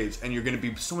on stage, and you're gonna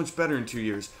be so much better in 2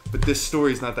 years. But this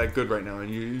story's not that good right now, and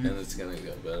it's gonna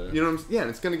get better. You know what I'm? Yeah, and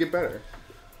it's gonna get better.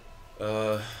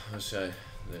 What should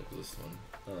I name this one?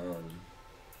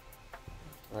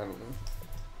 I don't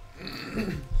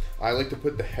know. I like to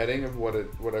put the heading of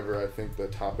whatever I think the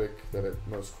topic that it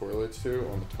most correlates to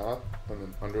on the top, and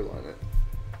then underline it,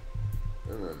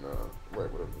 and then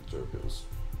write whatever the joke is.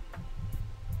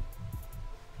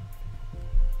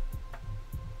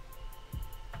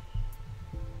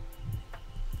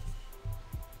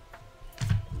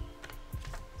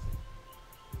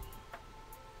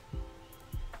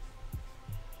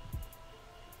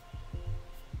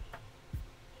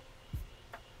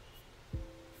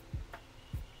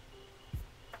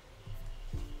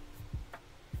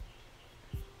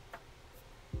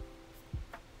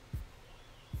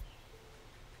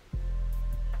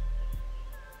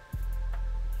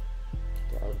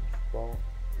 Dodgeball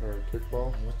or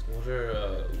kickball. What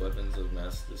are weapons of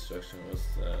mass destruction? What's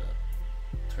the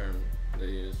term they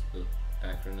use? The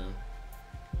acronym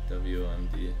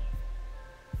WMD.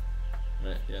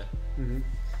 Right? Yeah. Mhm.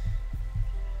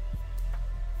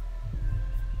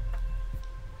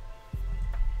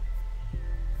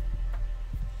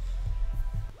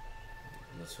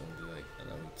 This one would be like, and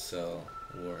I would sell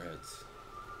warheads.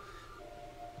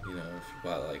 You know, if you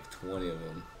bought like 20 of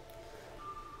them,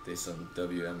 they some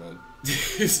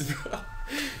WMODs, bro.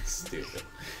 Stupid.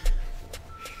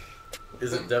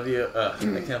 Is it I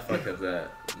can't fuck up that.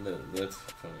 No, that's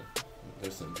funny.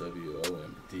 There's some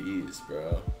WOMDs,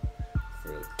 bro.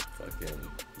 For fucking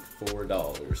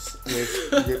 $4.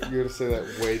 You gotta say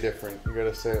that way different. You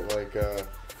gotta say it like,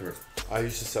 I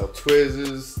used to sell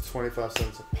Twizzes, 25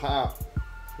 cents a pop.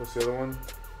 What's the other one?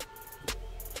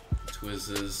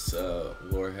 Twizzes,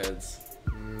 Warheads.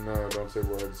 No, don't say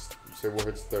Warheads. Say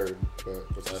Warheads third, but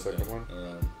what's the second one?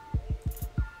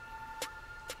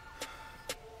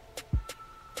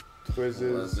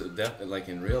 Twizzes. Well, like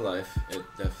in real life, it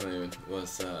definitely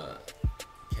was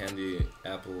candy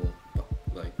apple,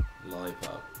 like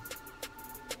lollipop.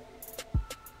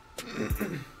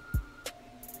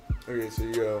 Okay, so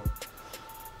you go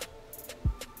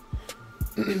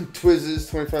Twizzes,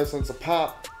 25 cents a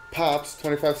pop. Pops,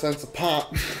 25 cents a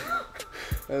pop.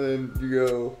 And then you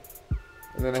go,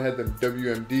 and then I had them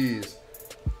WMDs.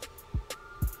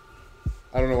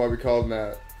 I don't know why we called them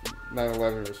that.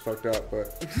 9/11 was fucked up,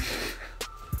 but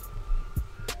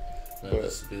But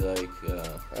just be like,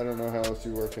 I don't know how else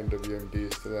you work in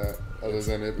WMDs to that, other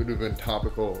than it would have been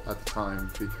topical at the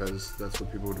time because that's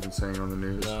what people would have been saying on the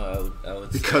news. No, I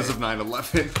would because say of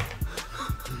 9/11.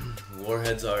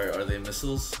 Warheads are they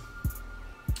missiles?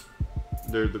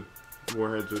 The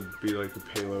warheads would be like the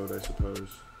payload, I suppose.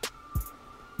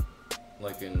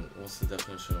 Like in, what's the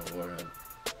definition of warhead?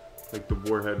 Like the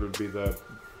warhead would be the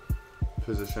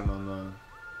position on the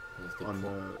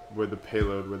where the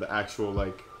payload, where the actual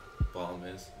like bomb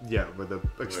is. Yeah, where the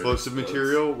explosive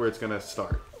material where it's gonna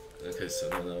start. Okay, so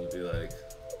then that would be like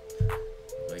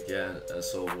yeah.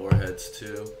 So warheads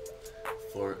too,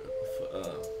 for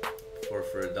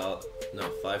 $5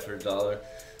 for $1, or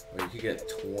you could get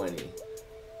 20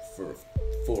 for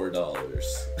 $4.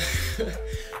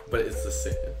 But it's the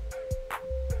same.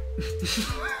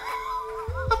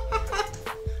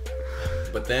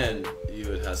 But then you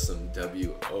would have some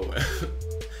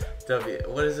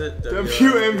what is it?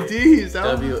 WMDs.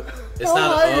 It's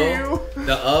not O.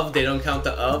 The of, they don't count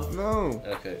the of? No.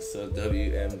 Okay, so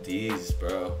WMDs,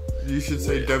 bro. You should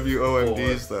say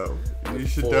WOMDs though. You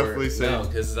should definitely say. No,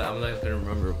 because I'm not gonna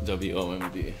remember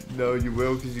WOMD. No, you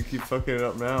will, because you keep fucking it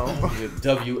up now.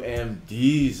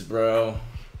 WMDs, bro.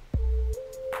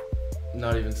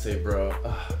 Not even say bro. I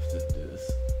have to do this.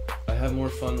 I have more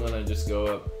fun when I just go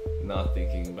up not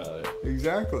thinking about it.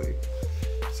 Exactly.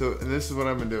 So, and this is what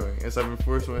I've been doing, is I've been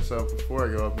forcing myself before I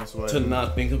go up this way. To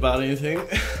not think about anything?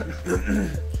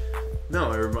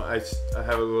 No, I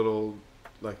have a little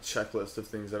like checklist of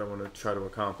things that I want to try to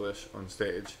accomplish on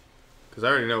stage. Because I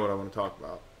already know what I want to talk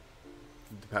about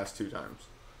the past 2 times.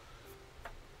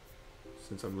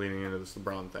 Since I'm leaning into this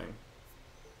LeBron thing.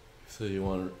 So you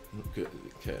want to...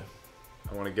 Okay.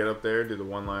 I want to get up there, do the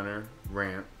one-liner,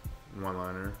 rant,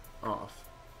 one-liner, off.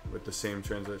 With the same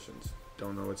transitions.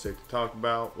 Don't know what's safe to talk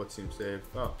about, what seems safe.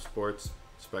 Oh, sports,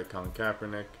 despite Colin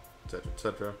Kaepernick, etc.,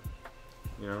 etc.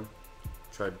 You know,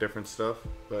 try different stuff,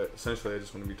 but essentially I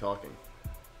just want to be talking.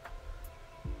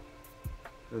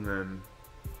 And then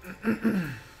I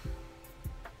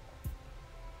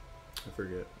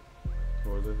forget.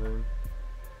 What was I saying?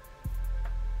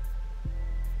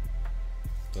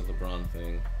 The LeBron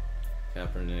thing,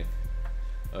 Kaepernick.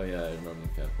 Oh yeah, I remember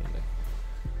Kaepernick.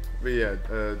 But yeah,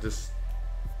 just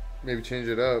maybe change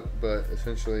it up, but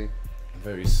essentially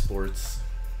very sports.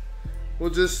 Well,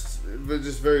 just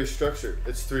very structured.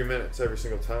 It's 3 minutes every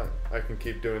single time. I can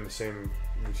keep doing the same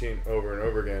routine over and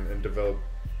over again and develop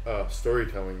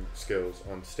storytelling skills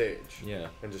on stage. Yeah.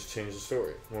 And just change the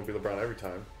story. It won't be LeBron every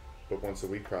time, but once a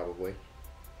week probably.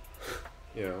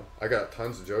 You know, I got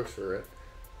tons of jokes for it.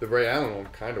 The Ray Allen one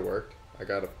kind of worked. I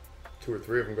got 2 or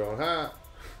 3 of them going, ha!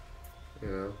 You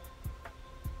know.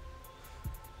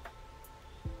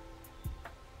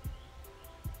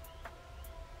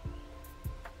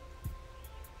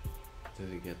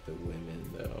 Didn't get the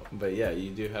women though, but yeah, you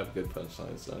do have good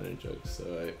punchlines on your jokes.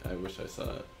 So I wish I saw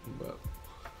it, but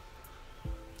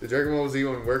the Dragon Ball Z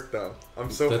one worked though.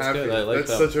 I'm so that's happy. Good. I like that's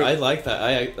that. Such a... I like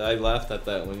that. I laughed at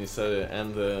that when you said it,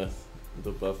 and the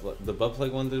butt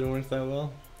plug one didn't work that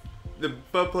well. The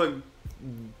butt plug,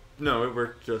 no, it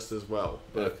worked just as well,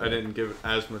 but okay. I didn't give it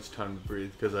as much time to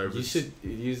breathe because I was. You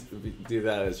should do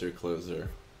that as your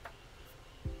closer.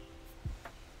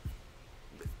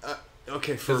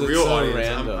 Okay, for real so audience,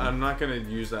 I'm not going to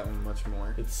use that one much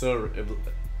more. It's so...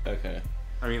 Okay.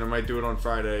 I mean, I might do it on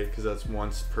Friday because that's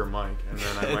once per mic, and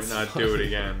then I might not do it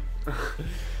again.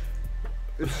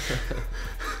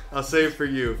 I'll say it for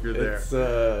you if you're there.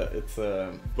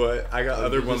 But I got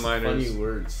other one-liners. Funny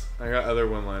words. I got other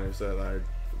one-liners that I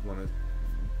want to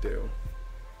do.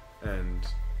 And...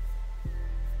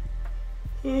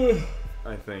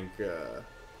 I think...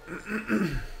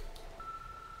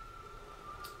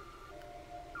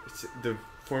 the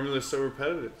formula is so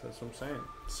repetitive. That's what I'm saying.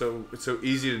 So it's so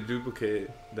easy to duplicate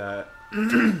that,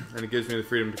 and it gives me the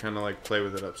freedom to kind of like play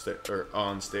with it upstage or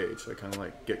on stage. I kind of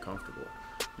like get comfortable.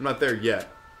 I'm not there yet,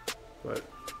 but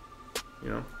you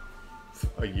know,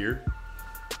 a year,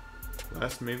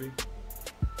 less maybe.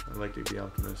 I'd like to be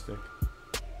optimistic.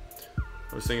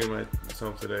 I was thinking to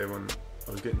myself today when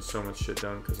I was getting so much shit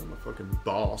done because I'm a fucking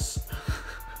boss,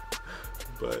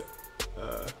 but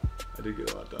I did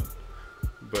get a lot done.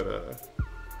 But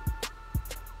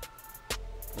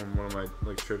on one of my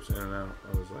like trips in and out,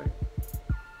 I was like,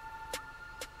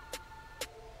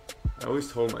 I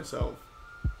always told myself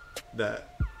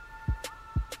that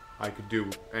I could do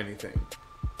anything,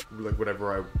 like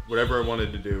whatever I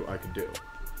wanted to do, I could do,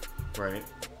 right?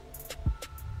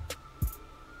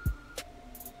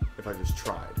 If I just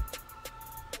tried.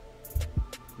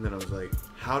 And then I was like,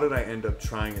 how did I end up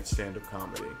trying at stand-up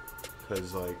comedy?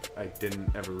 Because like I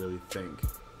didn't ever really think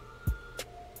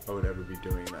I would ever be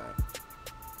doing that,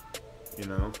 you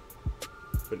know.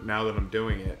 But now that I'm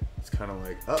doing it, it's kind of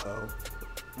like,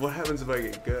 what happens if I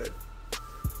get good?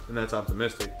 And that's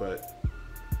optimistic, but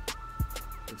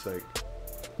it's like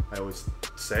I always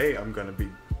say I'm gonna be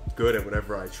good at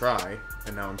whatever I try,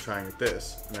 and now I'm trying at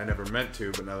this, and I never meant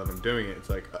to, but now that I'm doing it, it's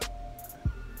like,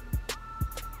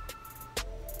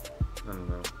 I don't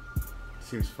know. It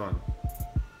seems fun,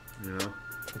 you know?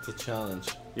 It's a challenge.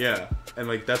 Yeah, and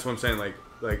like that's what I'm saying.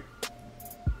 Like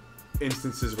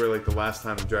instances where like the last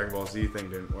time the Dragon Ball Z thing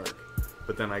didn't work,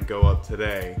 but then I go up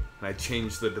today and I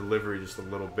changed the delivery just a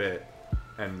little bit,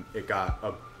 and it got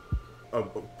a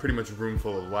pretty much room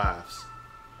full of laughs.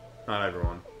 Not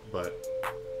everyone, but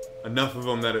enough of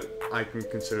them that I can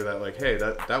consider that like, hey,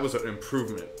 that was an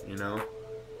improvement, you know?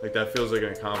 Like that feels like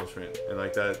an accomplishment, and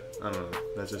like that, I don't know,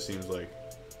 that just seems like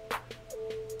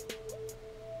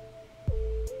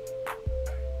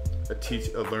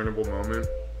a learnable moment,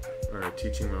 or a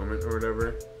teaching moment, or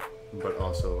whatever, but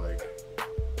also like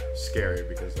scary,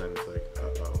 because then it's like,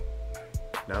 uh-oh,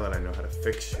 now that I know how to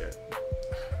fix shit,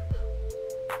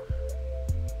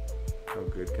 how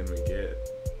good can we get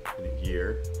in a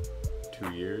year,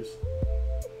 2 years,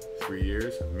 3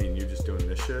 years? I mean, you just doing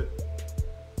this shit,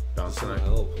 bouncing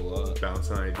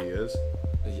ideas.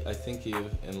 I think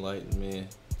you've enlightened me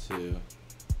to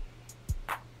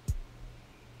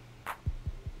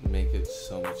make it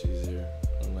so much easier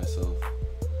on myself,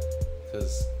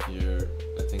 because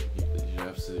I think you're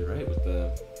absolutely right with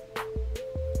that.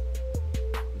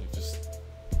 You just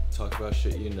talk about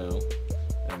shit you know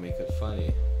and make it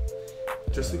funny,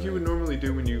 just like you would normally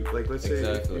do when you, like, let's say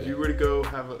exactly. if you were to go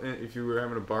if you were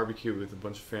having a barbecue with a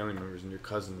bunch of family members and your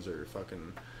cousins are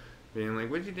fucking being like,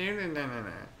 what'd you do? And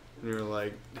you're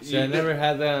like, see, I never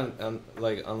had that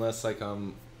like, unless like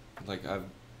like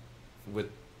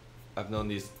I've known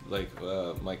these like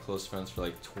my close friends for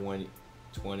like 20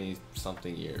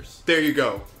 something years. There you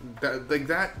go.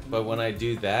 That. But when I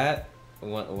do that,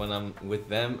 when I'm with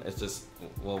them, it's just,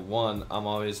 well, one, I'm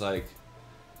always like,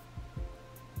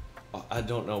 I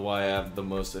don't know why I have the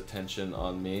most attention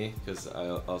on me, because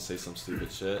I'll say some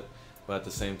stupid shit, but at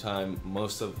the same time,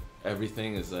 most of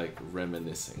everything is like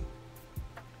reminiscing.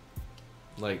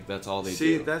 Like that's all they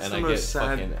do. That's and the I most get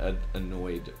sad. Fucking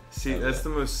annoyed. See, that's the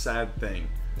most sad thing.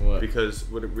 What? Because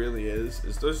what it really is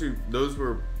those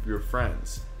were your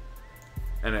friends,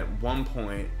 and at one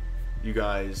point you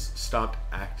guys stopped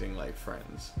acting like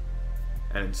friends,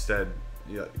 and instead,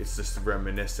 you know, it's just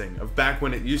reminiscing of back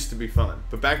when it used to be fun.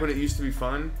 But back when it used to be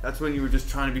fun, that's when you were just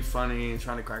trying to be funny and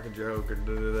trying to crack a joke,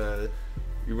 or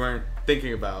you weren't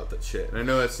thinking about that shit. And I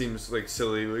know that seems like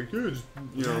silly, like, yeah, just,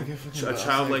 you know, a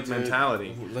childlike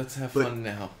mentality. Let's have fun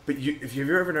now. But if you've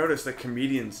ever noticed that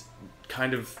comedians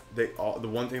kind of, the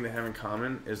one thing they have in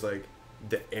common is like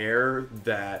the air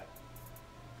that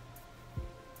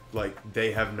like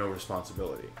they have no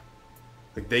responsibility.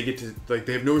 Like they get to, like,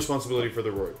 they have no responsibility for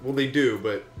their words. Well, they do,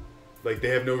 but like they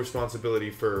have no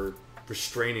responsibility for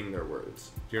restraining their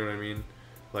words. Do you know what I mean?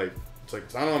 Like, it's like,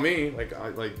 it's not on me. Like,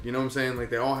 you know what I'm saying? Like,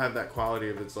 they all have that quality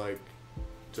of, it's like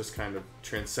just kind of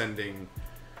transcending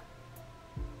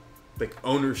like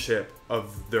ownership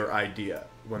of their idea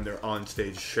when they're on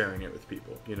stage sharing it with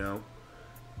people, you know?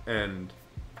 And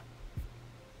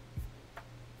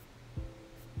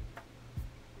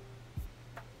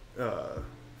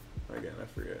again, I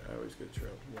forget. I always get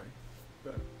trailed away.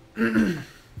 But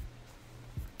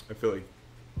I feel like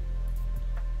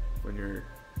when you're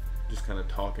just kind of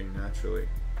talking naturally,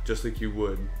 just like you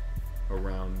would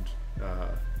around, you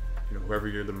know, whoever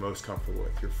you're the most comfortable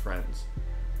with, your friends,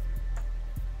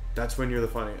 that's when you're the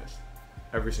funniest,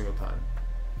 every single time.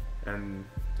 And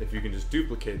if you can just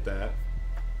duplicate that,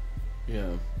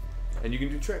 yeah, and you can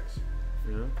do tricks,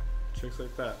 you know, tricks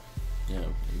like that. Yeah,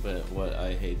 but what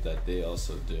I hate that they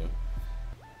also do,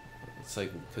 it's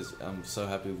like, because I'm so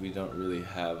happy we don't really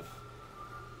have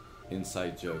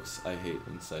inside jokes. I hate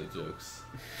inside jokes.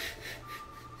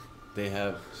 They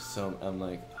have some, I'm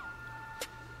like,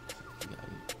 okay,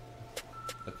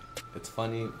 it's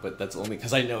funny, but that's only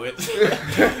because I know it.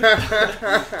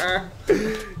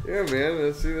 Yeah, man,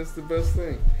 that's the best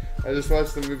thing. I just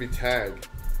watched the movie Tag.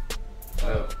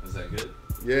 Oh, is that good?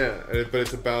 Yeah, but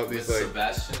it's about these, like...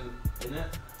 Sebastian in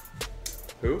it?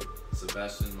 Who?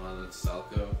 Sebastian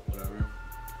Maniscalco, whatever.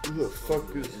 Who the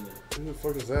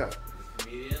fuck is that? The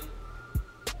comedian?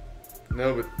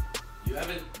 No, but... You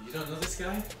don't know this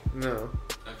guy? No.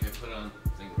 Okay, put on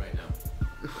thing right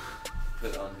now.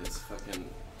 Put on his fucking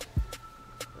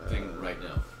thing right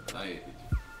now.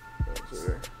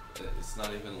 It's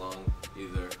not even long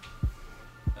either.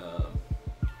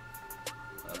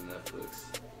 On Netflix.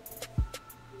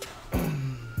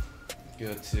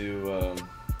 Go to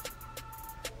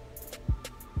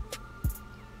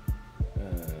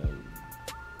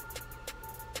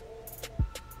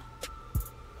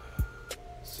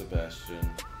Sebastian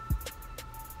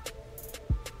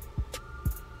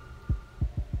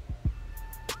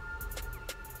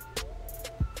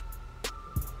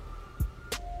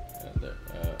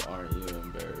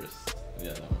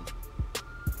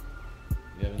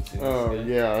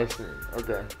Yeah, I've seen.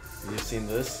 Okay. You've seen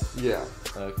this? Yeah.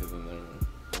 Okay, then never mind.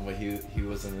 But he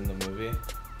wasn't in the movie?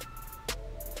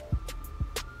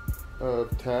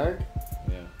 Tag?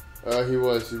 Yeah. He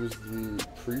was the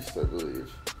priest, I believe.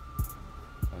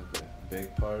 Okay.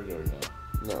 Big part or no?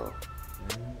 No.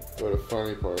 But a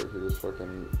funny part, he was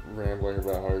fucking rambling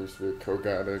about how he used to be a coke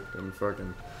addict and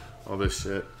fucking all this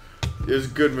shit. It was a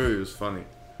good movie, it was funny.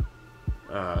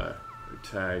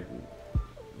 Tag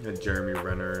had Jeremy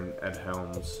Renner and Ed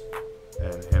Helms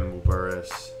and Hannibal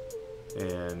Buress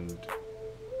and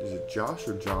is it Josh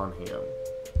or John Hamm?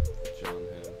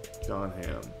 John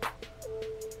Hamm.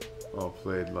 All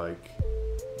played like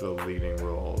the leading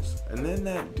roles. And then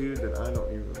that dude that I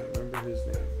don't even remember his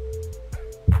name.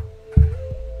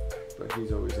 But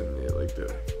he's always in the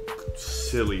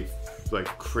silly, like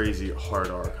crazy hard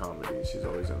R comedies. He's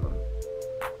always in them.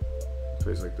 He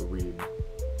plays like the weed,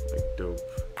 like dope,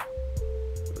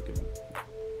 looking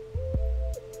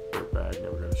dirtbag,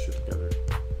 never got his shit together.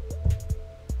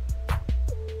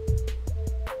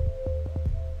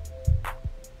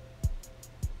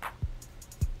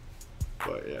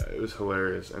 But yeah, it was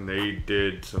hilarious, and they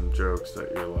did some jokes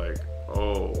that you're like,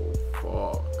 oh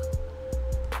fuck.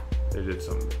 They did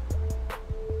some.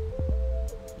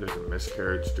 There's a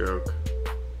miscarriage joke.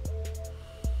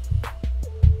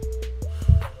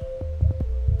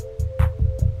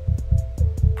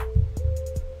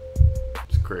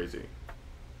 It's crazy.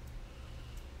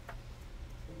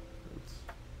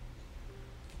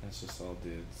 It's just all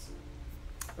dudes.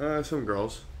 Some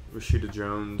girls. Rashida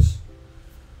Jones.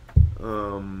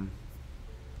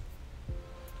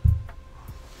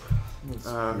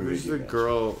 Who's the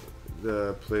girl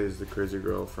that plays the crazy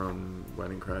girl from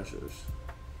Wedding Crashers?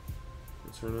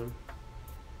 What's her name?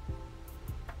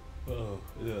 Oh,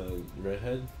 the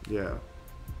redhead? Yeah.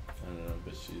 I don't know,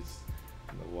 but she's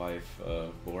the wife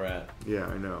of Borat. Yeah,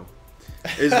 I know.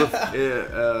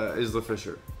 Isla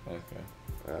Fisher. Okay.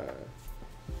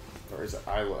 Or is it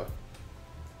Isla?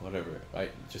 Whatever. I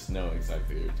just know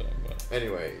exactly what you're talking about.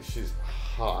 Anyway, she's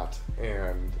hot,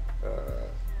 and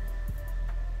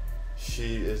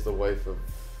she is the wife of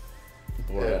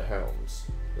Borat. Ed Helms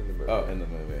in the movie. Oh, in the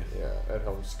movie. Yeah, Ed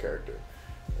Helms' character.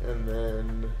 And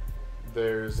then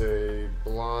there's a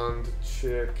blonde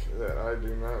chick that I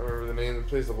do not remember the name that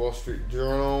plays the Wall Street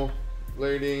Journal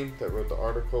lady that wrote the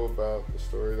article about the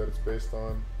story that it's based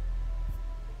on.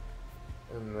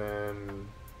 And then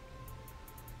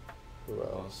who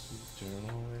else?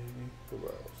 Journal lady? Who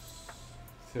else?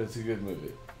 So it's a good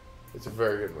movie. It's a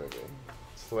very good movie.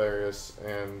 It's hilarious,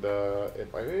 and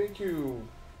it might make you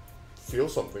feel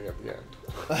something at the end.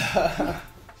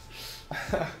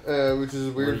 Which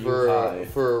is weird for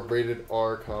a rated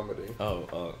R comedy.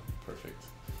 Oh, perfect.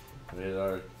 Rated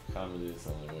R comedy is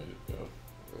the only way to go.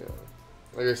 Yeah.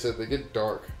 Like I said, they get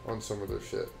dark on some of their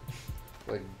shit.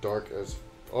 Like, dark as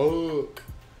fuck.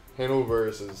 Hannibal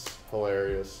Buress is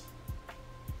hilarious.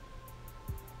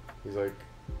 He's like,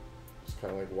 just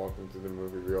kind of like walking through the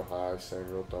movie real high, saying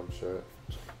real dumb shit.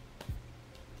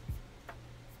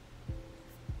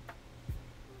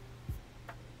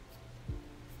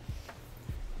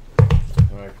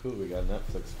 Alright, cool. We got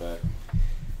Netflix back.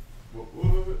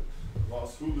 What?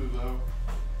 Lost Hulu though.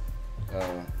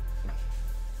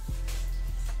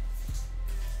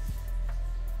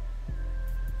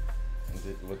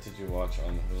 What did you watch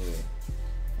on Hulu?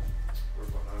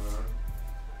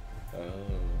 Oh.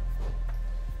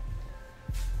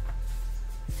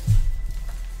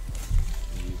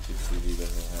 YouTube TV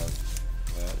doesn't have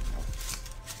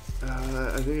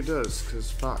that. I think it does,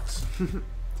 because Fox. And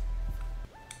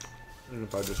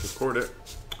if I just record it,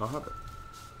 I'll have it.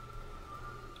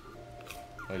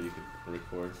 Oh, you could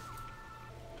record?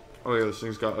 Oh yeah, this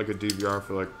thing's got like a DVR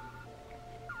for like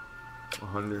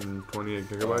 128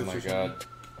 gigabytes. Oh my god.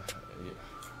 Yeah.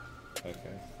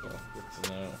 Okay, well, good to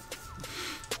know.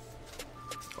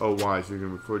 Oh, why? So you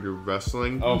can record your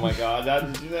wrestling? Oh my god, how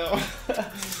did you know?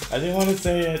 I didn't want to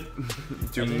say it.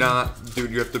 Dude,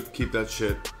 you have to keep that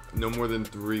shit no more than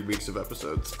 3 weeks of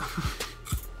episodes.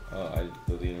 Oh, I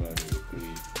deleted my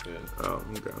week. Good. Oh,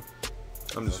 okay.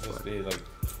 I'm just playing. Like,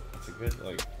 it's a good,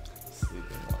 like,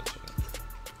 sleeping watching.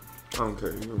 I don't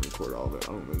care. You can record all of it.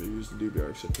 I don't really use the DVR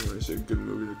except when I see a good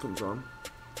movie that comes on.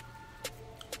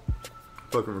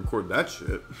 Fucking record that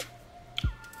shit.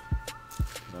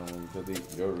 No,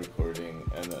 delete your recording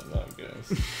and then no, I'm kidding.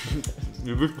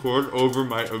 You record over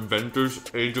my Avengers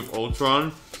Age of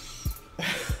Ultron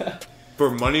for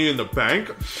Money in the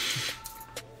Bank?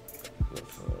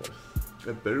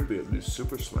 It better be at least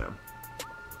Super Slam.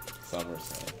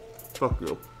 SummerSlam. Fuck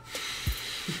you.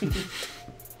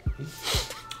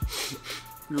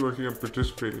 You're lucky I'm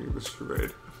participating in this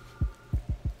charade.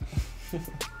 And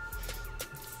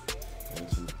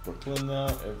it's in Brooklyn now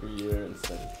every year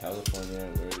instead of California,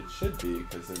 where it should be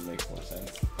because it makes more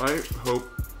sense. I hope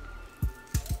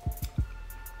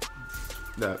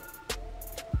that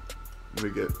we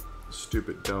get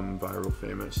stupid, dumb, viral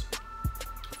famous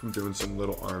from doing some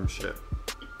Lil Arm shit.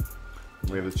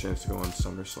 We have the chance to go on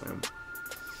SummerSlam.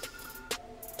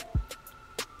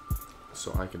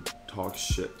 So I can talk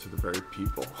shit to the very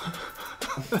people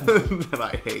that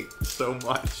I hate so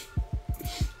much.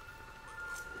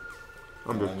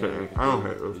 I'm just kidding. I don't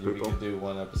hate those people. We could do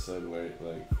one episode where,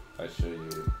 like, I show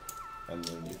you, and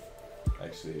then you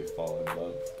actually fall in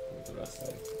love with the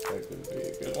wrestling. That could be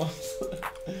a good one.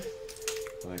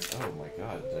 Like, oh my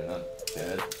god, they're not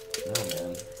dead? No,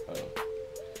 man. Oh.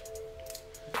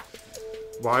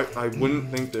 Why? I wouldn't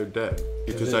think they're dead.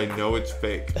 Because I know it's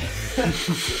fake.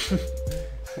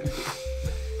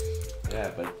 Yeah,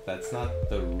 but that's not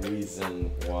the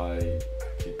reason why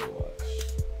people watch.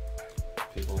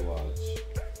 People watch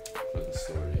for the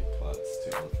story plots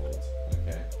to unfold,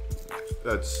 okay?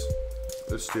 That's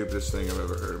the stupidest thing I've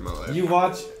ever heard in my life. You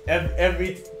watch,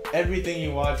 everything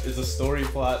you watch is a story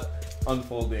plot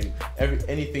unfolding.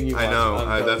 Anything you watch. I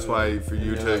know. That's why for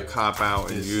you to like, cop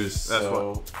out and use. That's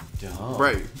so what. Dumb.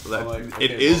 Right. That, like,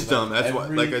 it is dumb. That's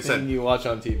what. Like I said. Everything you watch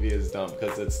on TV is dumb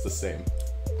because it's the same.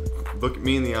 Look at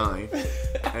me in the eye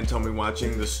and tell me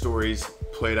watching the stories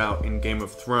played out in Game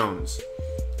of Thrones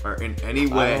are in any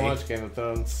way. I don't watch Game of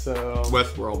Thrones, so.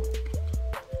 Westworld.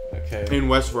 Okay. In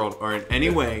Westworld are in any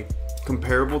way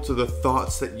comparable to the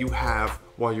thoughts that you have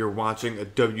while you're watching a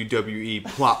WWE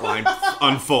plotline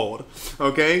unfold.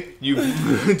 Okay? You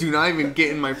do not even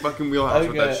get in my fucking wheelhouse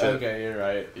with that shit. Okay, you're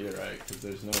right, because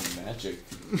there's no magic.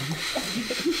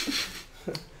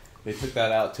 They took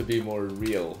that out to be more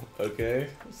real, okay?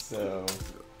 So,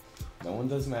 no one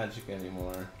does magic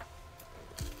anymore.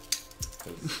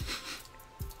 'Cause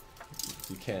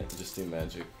you can't just do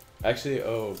magic. Actually,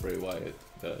 Bray Wyatt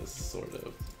does, sort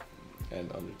of.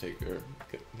 And Undertaker,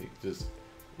 he just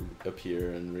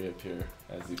appear and reappear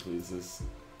as he pleases.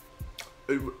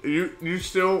 You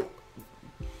still...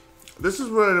 This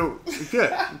is what I don't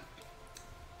get.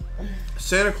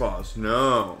 Santa Claus,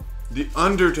 no. The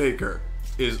Undertaker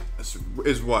is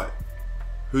what?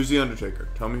 Who's the Undertaker?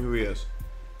 Tell me who he is.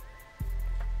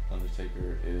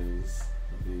 Undertaker is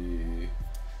the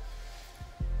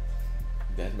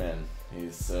dead man.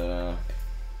 He's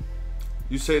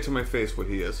You say it to my face what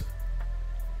he is.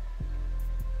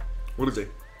 What is he?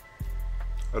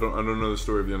 I don't know the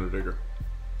story of the Undertaker.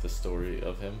 The story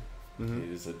of him. Mm-hmm.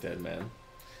 He is a dead man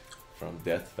from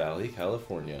Death Valley,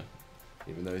 California.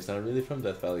 Even though he's not really from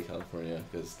Death Valley, California,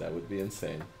 because that would be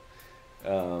insane.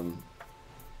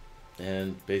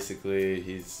 And basically,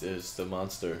 he's just a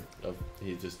monster.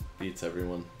 He just beats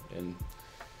everyone. And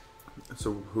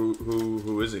so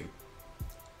who is he?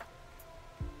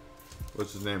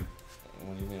 What's his name?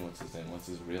 what do you mean? What's his name? What's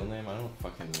his real name? I don't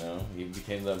fucking know. He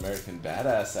became the American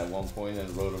Badass at one point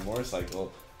and rode a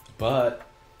motorcycle, but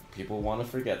people want to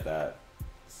forget that,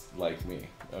 like me.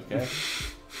 Okay.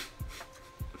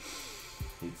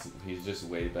 He's just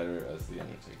way better as the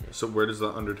Undertaker. So where does the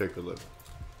Undertaker live?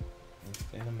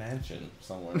 In a mansion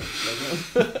somewhere.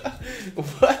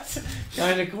 What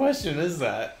kind of question is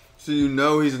that? So you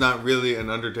know he's not really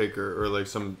an Undertaker or like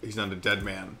he's not a dead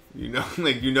man. You know,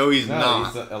 he's not.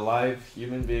 He's a alive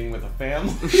human being with a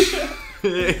family.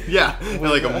 Yeah, and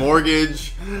like a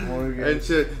mortgage and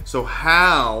shit. So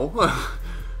how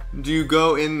do you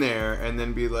go in there and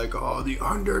then be like, oh, the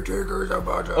Undertaker's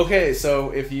about to... Okay,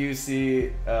 so if you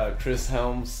see Chris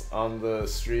Helms on the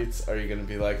streets, are you going to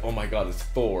be like, oh my god, it's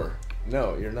Thor?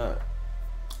 No, you're not.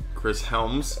 Chris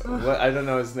Helms? What? I don't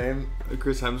know his name.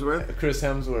 Chris Hemsworth? Chris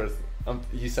Hemsworth.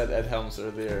 You said Ed Helms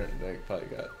earlier. I probably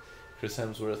got Chris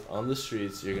Hemsworth on the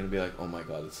streets. You're going to be like, oh my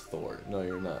god, it's Thor. No,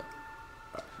 you're not.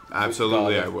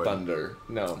 Absolutely, I would. Thunder.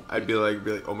 No. I'd be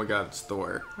like, oh my god, it's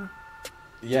Thor.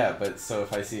 Yeah, but so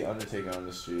if I see Undertaker on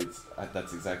the streets,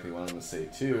 that's exactly what I'm gonna say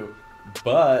too.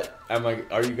 But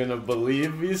are you gonna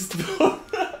believe he's Thor?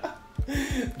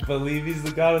 Believe he's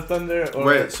the god of thunder? Or...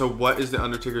 Wait, so what is the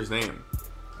Undertaker's name?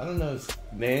 I don't know his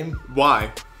name.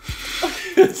 Why?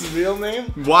 His real name?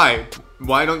 Why?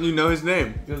 Why don't you know his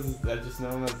name? Because I just know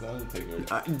him as the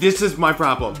Undertaker. This is my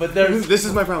problem. But this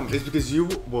is my problem. It's because you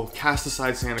will cast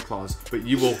aside Santa Claus, but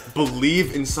you will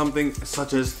believe in something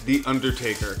such as the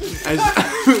Undertaker,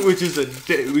 which is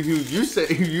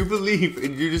who you believe,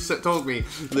 and you just told me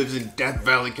lives in Death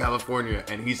Valley, California,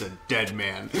 and he's a dead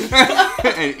man,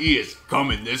 and he is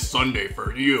coming this Sunday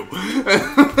for you.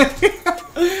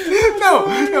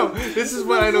 No, this is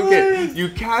what I don't get. You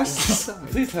cast aside.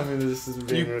 Please tell me this is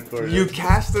being recorded. You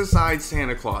cast aside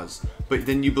Santa Claus, but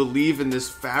then you believe in this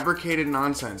fabricated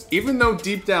nonsense. Even though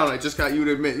deep down I just got you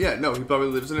to admit, yeah, no, he probably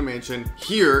lives in a mansion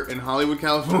here in Hollywood,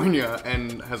 California,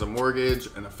 and has a mortgage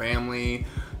and a family.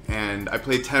 And I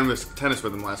played tennis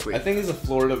with him last week. I think he's a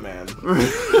Florida man.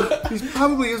 He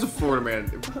probably is a Florida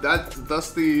man.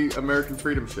 That's the American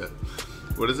freedom shit.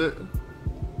 What is it?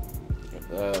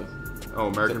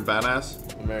 American Badass?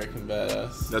 American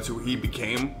Badass. That's who he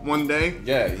became one day?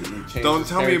 Yeah, he changed Don't his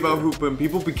tell me about character. when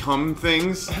people become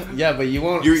things. Yeah, but you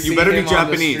won't. You better be him on the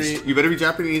Japanese. street. You better be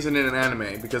Japanese and in an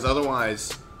anime, because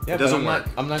otherwise Yeah, it doesn't but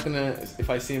work. I'm not gonna. If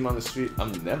I see him on the street,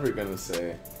 I'm never gonna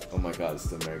say, "Oh my God, it's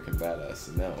the American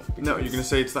Badass." No. No, you're gonna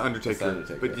say it's the Undertaker,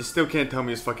 Undertaker. but you still can't tell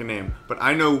me his fucking name. But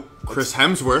I know Chris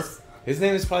Hemsworth. His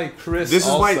name is probably Chris. This is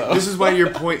also. why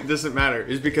your point doesn't matter.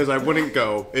 Is because I wouldn't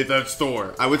go, that's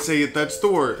Thor. I would say that's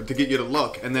Thor to get you to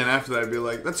look, and then after that I'd be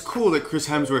like, that's cool that Chris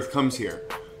Hemsworth comes here.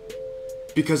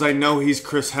 Because I know he's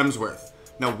Chris Hemsworth.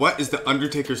 Now what is the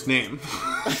Undertaker's name?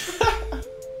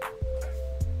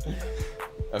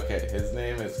 Okay, his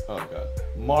name is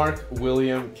Mark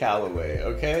William Calloway.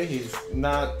 Okay, he's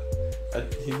not a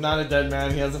dead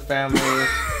man. He has a family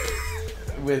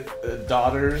with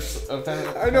daughters.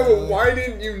 I know, but why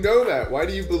didn't you know that? Why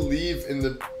do you believe in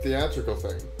the theatrical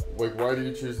thing? Like, why do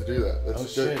you choose to do that? That's Oh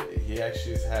shit! He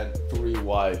actually has had 3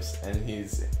 wives, and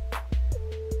is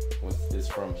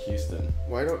from Houston.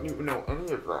 Why don't you know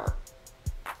any of that?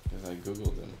 Because I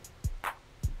googled him.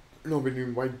 No, but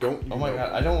why don't you? Oh my know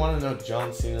God! I don't want to know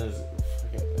John Cena's.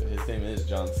 His name is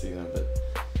John Cena, but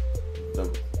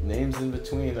the names in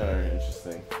between are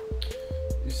interesting.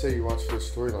 You say you watch those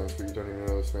storylines, but you don't even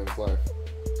know this man's life.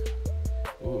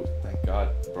 Ooh, thank God,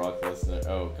 Brock Lesnar.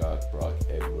 Oh God, Brock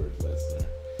Edward Lesnar.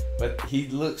 But he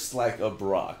looks like a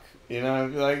Brock. You know,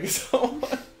 like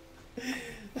someone.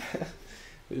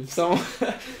 If someone,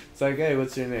 it's like, hey,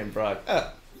 what's your name, Brock?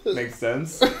 Makes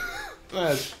sense.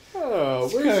 Oh,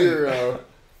 where's your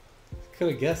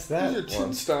could have guessed that. where's your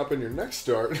chin stop and your neck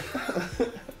start?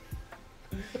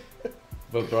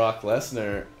 But Brock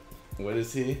Lesnar, what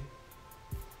is he?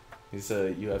 He's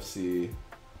a UFC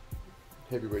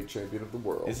Heavyweight champion of the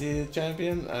world. Is he a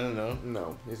champion? I don't know.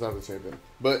 No, he's not the champion.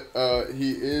 But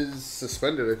he is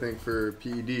suspended, I think, for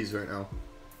PEDs right now.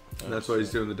 And that's why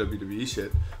he's doing the WWE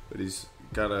shit. But he's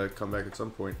gotta come back at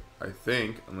some point, I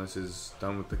think, unless he's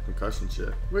done with the concussion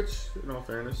shit. Which, in all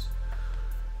fairness,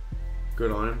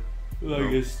 good on him.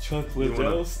 Like his Chuck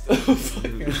Liddell stuff.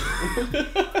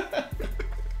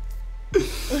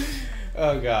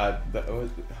 Oh God.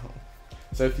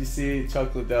 So if you see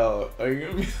Chuck Liddell, are you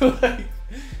gonna be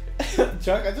like,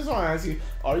 Chuck, I just want to ask you,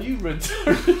 are you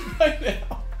retarded right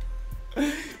now?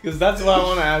 Because that's what I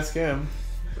want to ask him.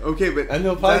 Okay, but and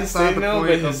he'll probably say no,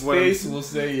 but his face will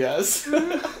say yes.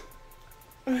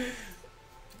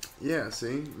 Yeah,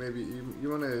 see? Maybe you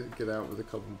want to get out with a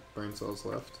couple brain cells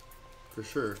left. For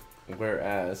sure.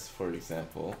 Whereas, for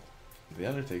example, The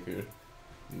Undertaker,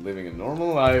 living a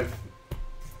normal life.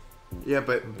 Yeah,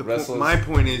 but Wrestles my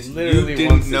point is, you literally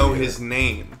didn't once a know year. his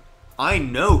name. I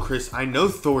know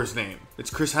Thor's name. It's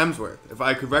Chris Hemsworth. If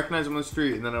I could recognize him on the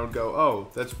street, and then I would go, oh,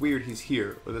 that's weird, he's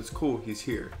here. Or that's cool, he's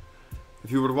here.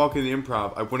 If you were to walk in the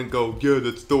Improv, I wouldn't go, yeah,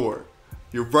 that's Thor.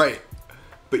 You're right.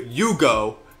 But you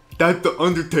go, that's the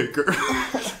Undertaker.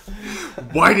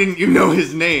 Why didn't you know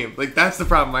his name? Like, that's the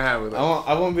problem I have with it.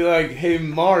 I won't be like, hey,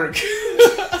 Mark.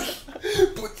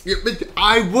 But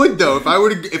I would, though, if I were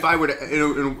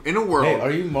to in a world. Hey, are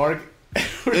you Mark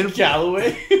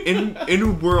Calloway? in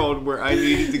a world where I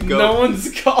needed to go. No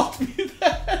one's called me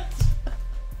that.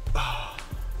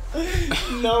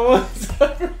 No one's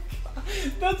ever.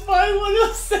 That's why I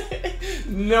want to say.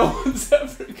 No one's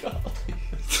ever called me.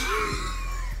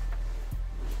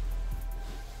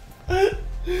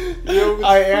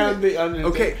 I am the Undertaker.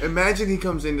 Okay, imagine he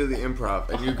comes into the Improv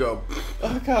and you go.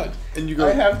 Oh God. And you go.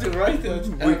 I have to write that.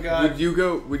 Oh God. Would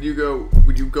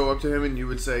you go up to him and you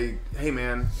would say, "Hey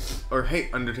man," or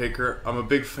 "Hey Undertaker, I'm a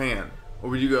big fan,"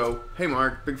 or would you go, "Hey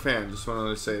Mark, big fan, just wanted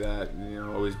to say that,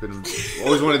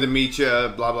 always wanted to meet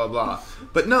you, blah blah blah."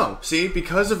 But no, see,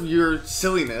 because of your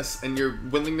silliness and your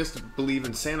willingness to believe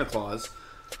in Santa Claus,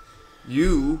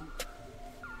 you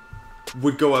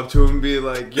would go up to him and be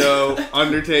like, "Yo,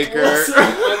 Undertaker." What's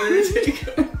up,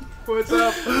 Undertaker? What's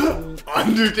up,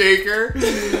 Undertaker?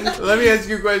 Let me ask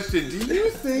you a question. Do you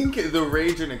think the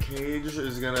Rage in a Cage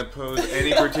is gonna pose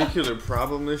any particular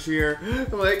problem this year?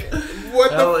 Like,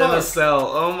 what Hell the fuck? in a Cell.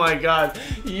 Oh my God,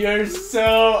 you're so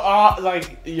off.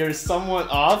 Like you're somewhat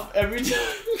off every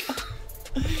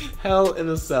time. Hell in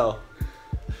a Cell.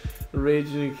 Rage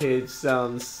in a Cage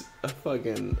sounds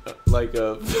fucking like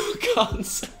a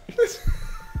concert.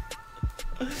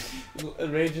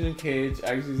 Rage in a Cage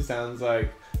actually sounds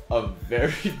like a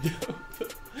very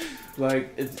dope.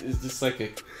 Like it's just like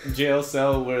a jail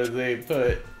cell where they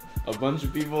put a bunch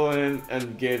of people in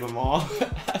and gave them all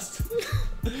acid.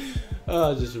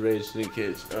 Oh, just Rage in a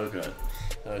Cage. Oh god.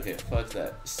 Okay, fuck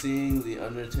that. Seeing the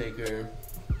Undertaker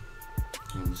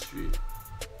on the street.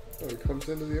 Oh, it comes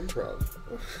into the improv.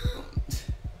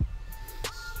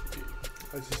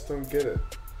 I just don't get it.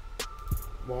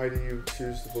 Why do you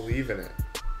choose to believe in it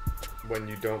when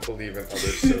you don't believe in other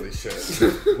silly shit?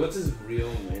 What's his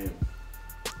real name?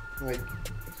 Like,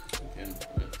 again,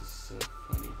 this is so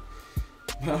funny.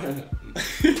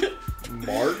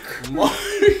 Mark? Mark.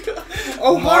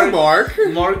 Oh, hi, Mark.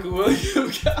 Mark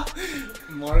William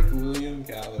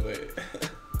Calloway.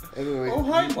 Anyway, oh,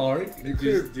 hi, Mark.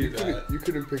 You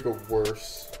couldn't pick a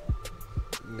worse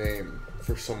name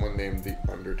for someone named The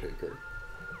Undertaker.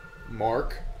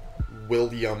 Mark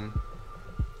William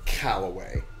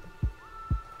Calloway.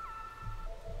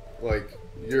 Like,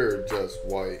 you're just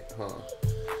white, huh?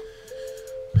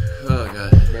 Oh,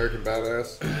 God. American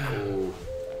Badass? Oh.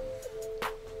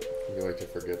 You like to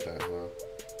forget that, huh?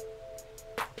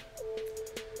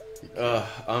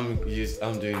 I'm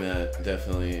doing that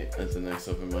definitely at the next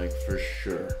open mic for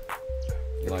sure.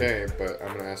 Okay, but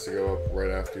I'm gonna ask to go up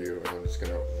right after you, and I'm just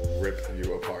gonna rip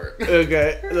you apart.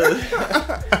 Okay.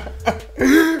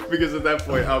 Because at that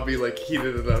point, I'll be like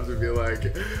heated enough to be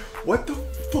like, "What the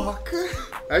fuck?"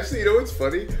 Actually, you know what's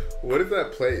funny? What if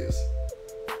that plays?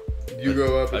 You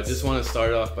go up. I just want to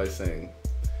start off by saying,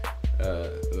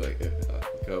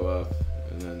 go up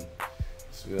and then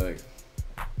just be like,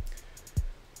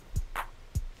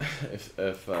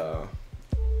 if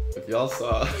y'all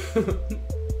saw.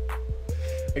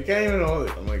 I can't even hold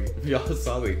it. I'm like, if y'all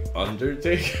saw the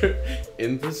Undertaker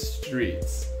in the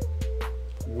streets,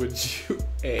 would you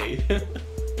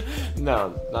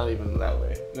No, not even that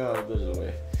way. No, there's a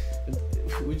way.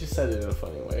 We just said it in a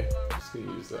funny way. I'm just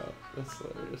gonna use that. That's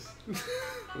hilarious.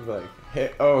 Like,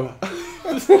 hey, oh,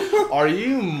 are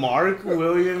you Mark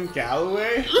William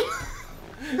Calloway?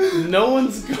 No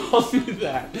one's called me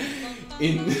that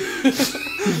in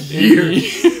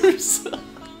years.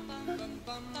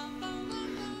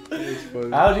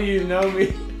 How do you know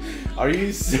me? Are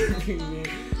you serving me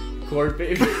court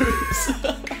papers?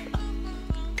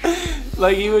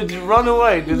 Like, he would run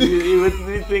away because he would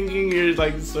be thinking you're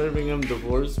like serving him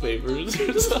divorce papers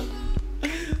or something.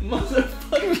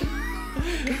 Motherfucker.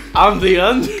 I'm the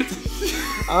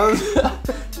I'm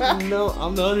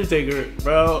the Undertaker,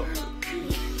 bro.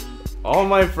 All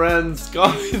my friends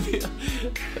call me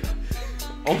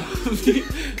the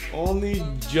only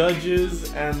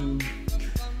judges and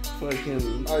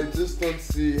fucking. I just don't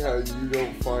see how you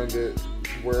don't find it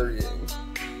worrying.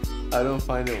 I don't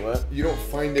find it what? You don't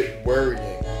find it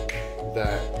worrying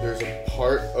that there's a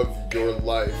part of your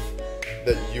life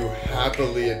that you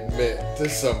happily admit to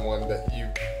someone that you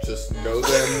just know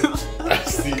them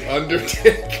as the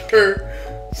Undertaker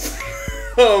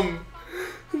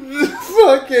the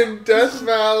fucking Death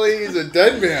Valley. He's a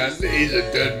dead man. He's a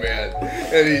dead man.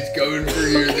 And he's coming for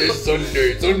you this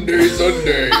Sunday.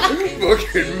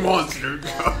 Fucking monster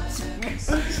comes.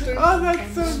 Oh,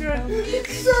 that's so good.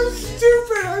 It's so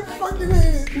stupid. I fucking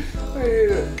hate it. I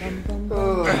hate it.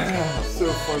 Oh, it's so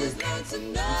funny. It's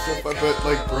so fun. But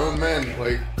like grown men,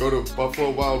 like go to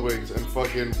Buffalo Wild Wings and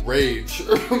fucking rage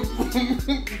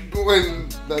when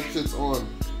that shit's on.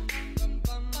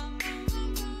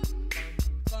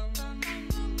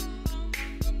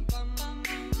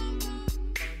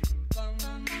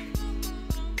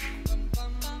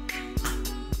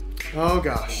 Oh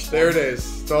gosh, there it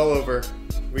is. It's all over.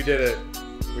 We did it.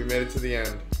 We made it to the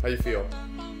end. How you feel?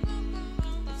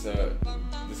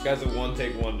 This guy's a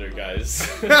one-take wonder, guys.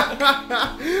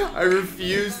 I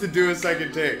refuse to do a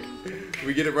second take.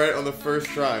 We get it right on the first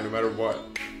try, no matter what.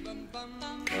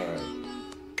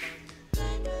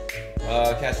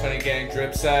 Alright. Catch Funny Gang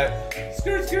drip set.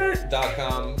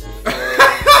 Skirtskirt.com.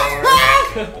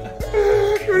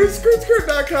 Go to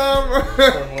skirtskirt.com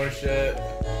for more shit.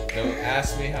 Don't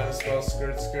ask me how to spell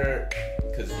skirt,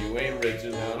 cause you ain't rich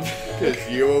enough. Cause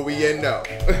you will be in no.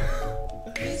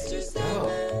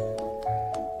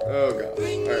 Oh god.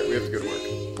 Alright, we have to go to work.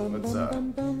 Let's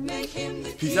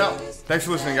peace out. Thanks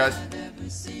for listening, guys.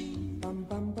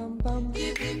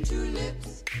 Give him two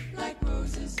lips like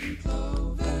roses and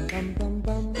clover.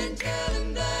 Then tell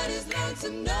him that his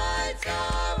lonesome nights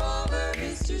are over.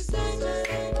 Mr. Singer,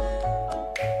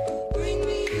 bring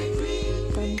me a dream.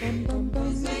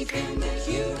 Make him the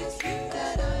cutest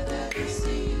that I've ever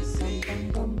seen.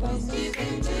 Give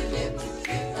him two lips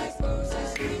like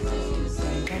roses and clover.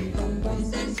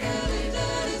 Then tell him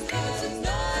that his lonesome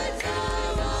nights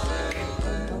are over.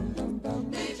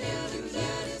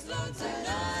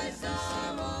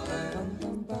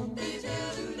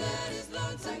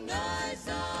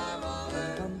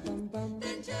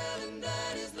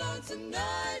 lonesome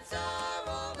nights are